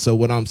position. So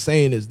what I'm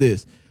saying is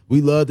this.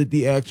 We love the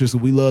theatrics,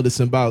 we love the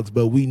symbolics,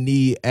 but we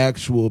need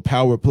actual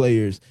power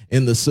players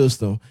in the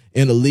system,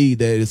 in a league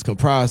that is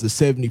comprised of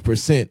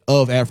 70%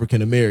 of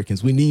African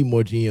Americans. We need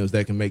more GMs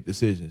that can make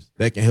decisions,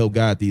 that can help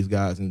guide these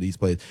guys and these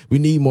players. We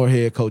need more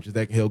head coaches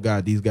that can help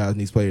guide these guys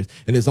and these players.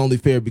 And it's only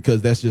fair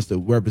because that's just a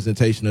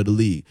representation of the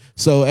league.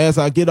 So as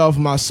I get off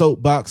my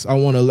soapbox, I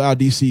want to allow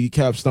DC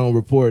Capstone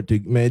Report to,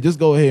 man, just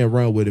go ahead and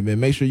run with it, man.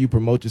 Make sure you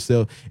promote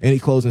yourself. Any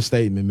closing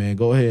statement, man?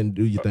 Go ahead and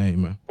do your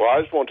thing, man. Well, I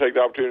just want to take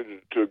the opportunity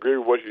to agree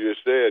with what you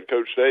just said.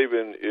 Coach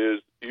Saban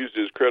used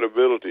his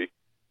credibility.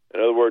 In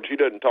other words, he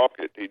doesn't talk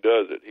it; he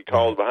does it. He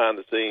calls behind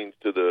the scenes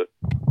to the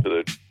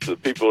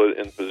people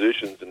in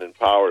positions and in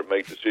power to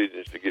make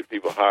decisions to get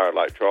people hired,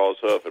 like Charles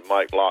Huff and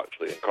Mike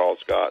Loxley and Carl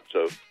Scott.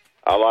 So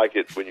I like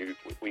it when you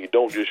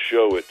don't just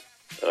show it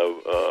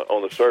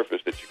on the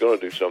surface that you're going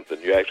to do something;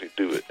 you actually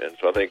do it. And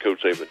so I think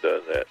Coach Saban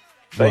does that.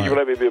 Thank you for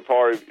letting me be a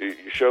part of your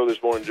show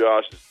this morning,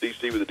 Josh. It's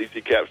DC with the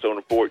DC Capstone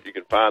Report. You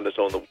can find us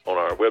on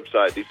our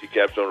website, DC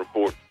Capstone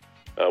Report.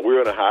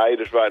 We're in a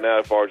hiatus right now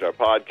as far as our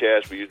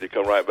podcast. We usually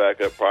come right back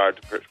up prior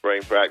to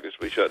spring practice.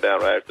 We shut down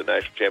right after the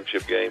national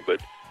championship game,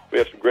 but we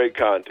have some great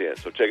content.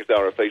 So check us out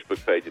on our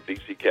Facebook page at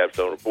DC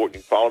Capstone Report. You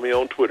can follow me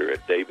on Twitter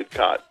at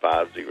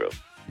DavidCott50.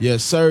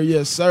 Yes, sir.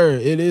 Yes, sir.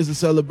 It is a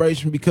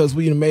celebration because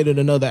we made it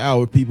another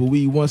hour, people.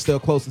 We one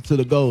step closer to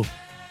the goal.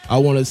 I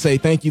want to say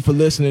thank you for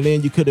listening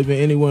in. You could have been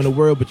anywhere in the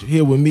world, but you're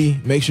here with me.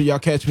 Make sure y'all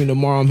catch me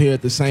tomorrow. I'm here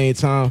at the same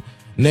time.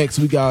 Next,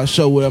 we got a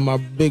show where my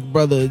big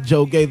brother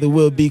Joe Gaither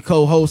will be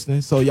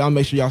co-hosting. So y'all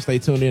make sure y'all stay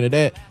tuned into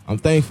that. I'm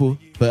thankful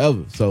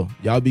forever. So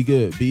y'all be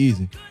good. Be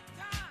easy.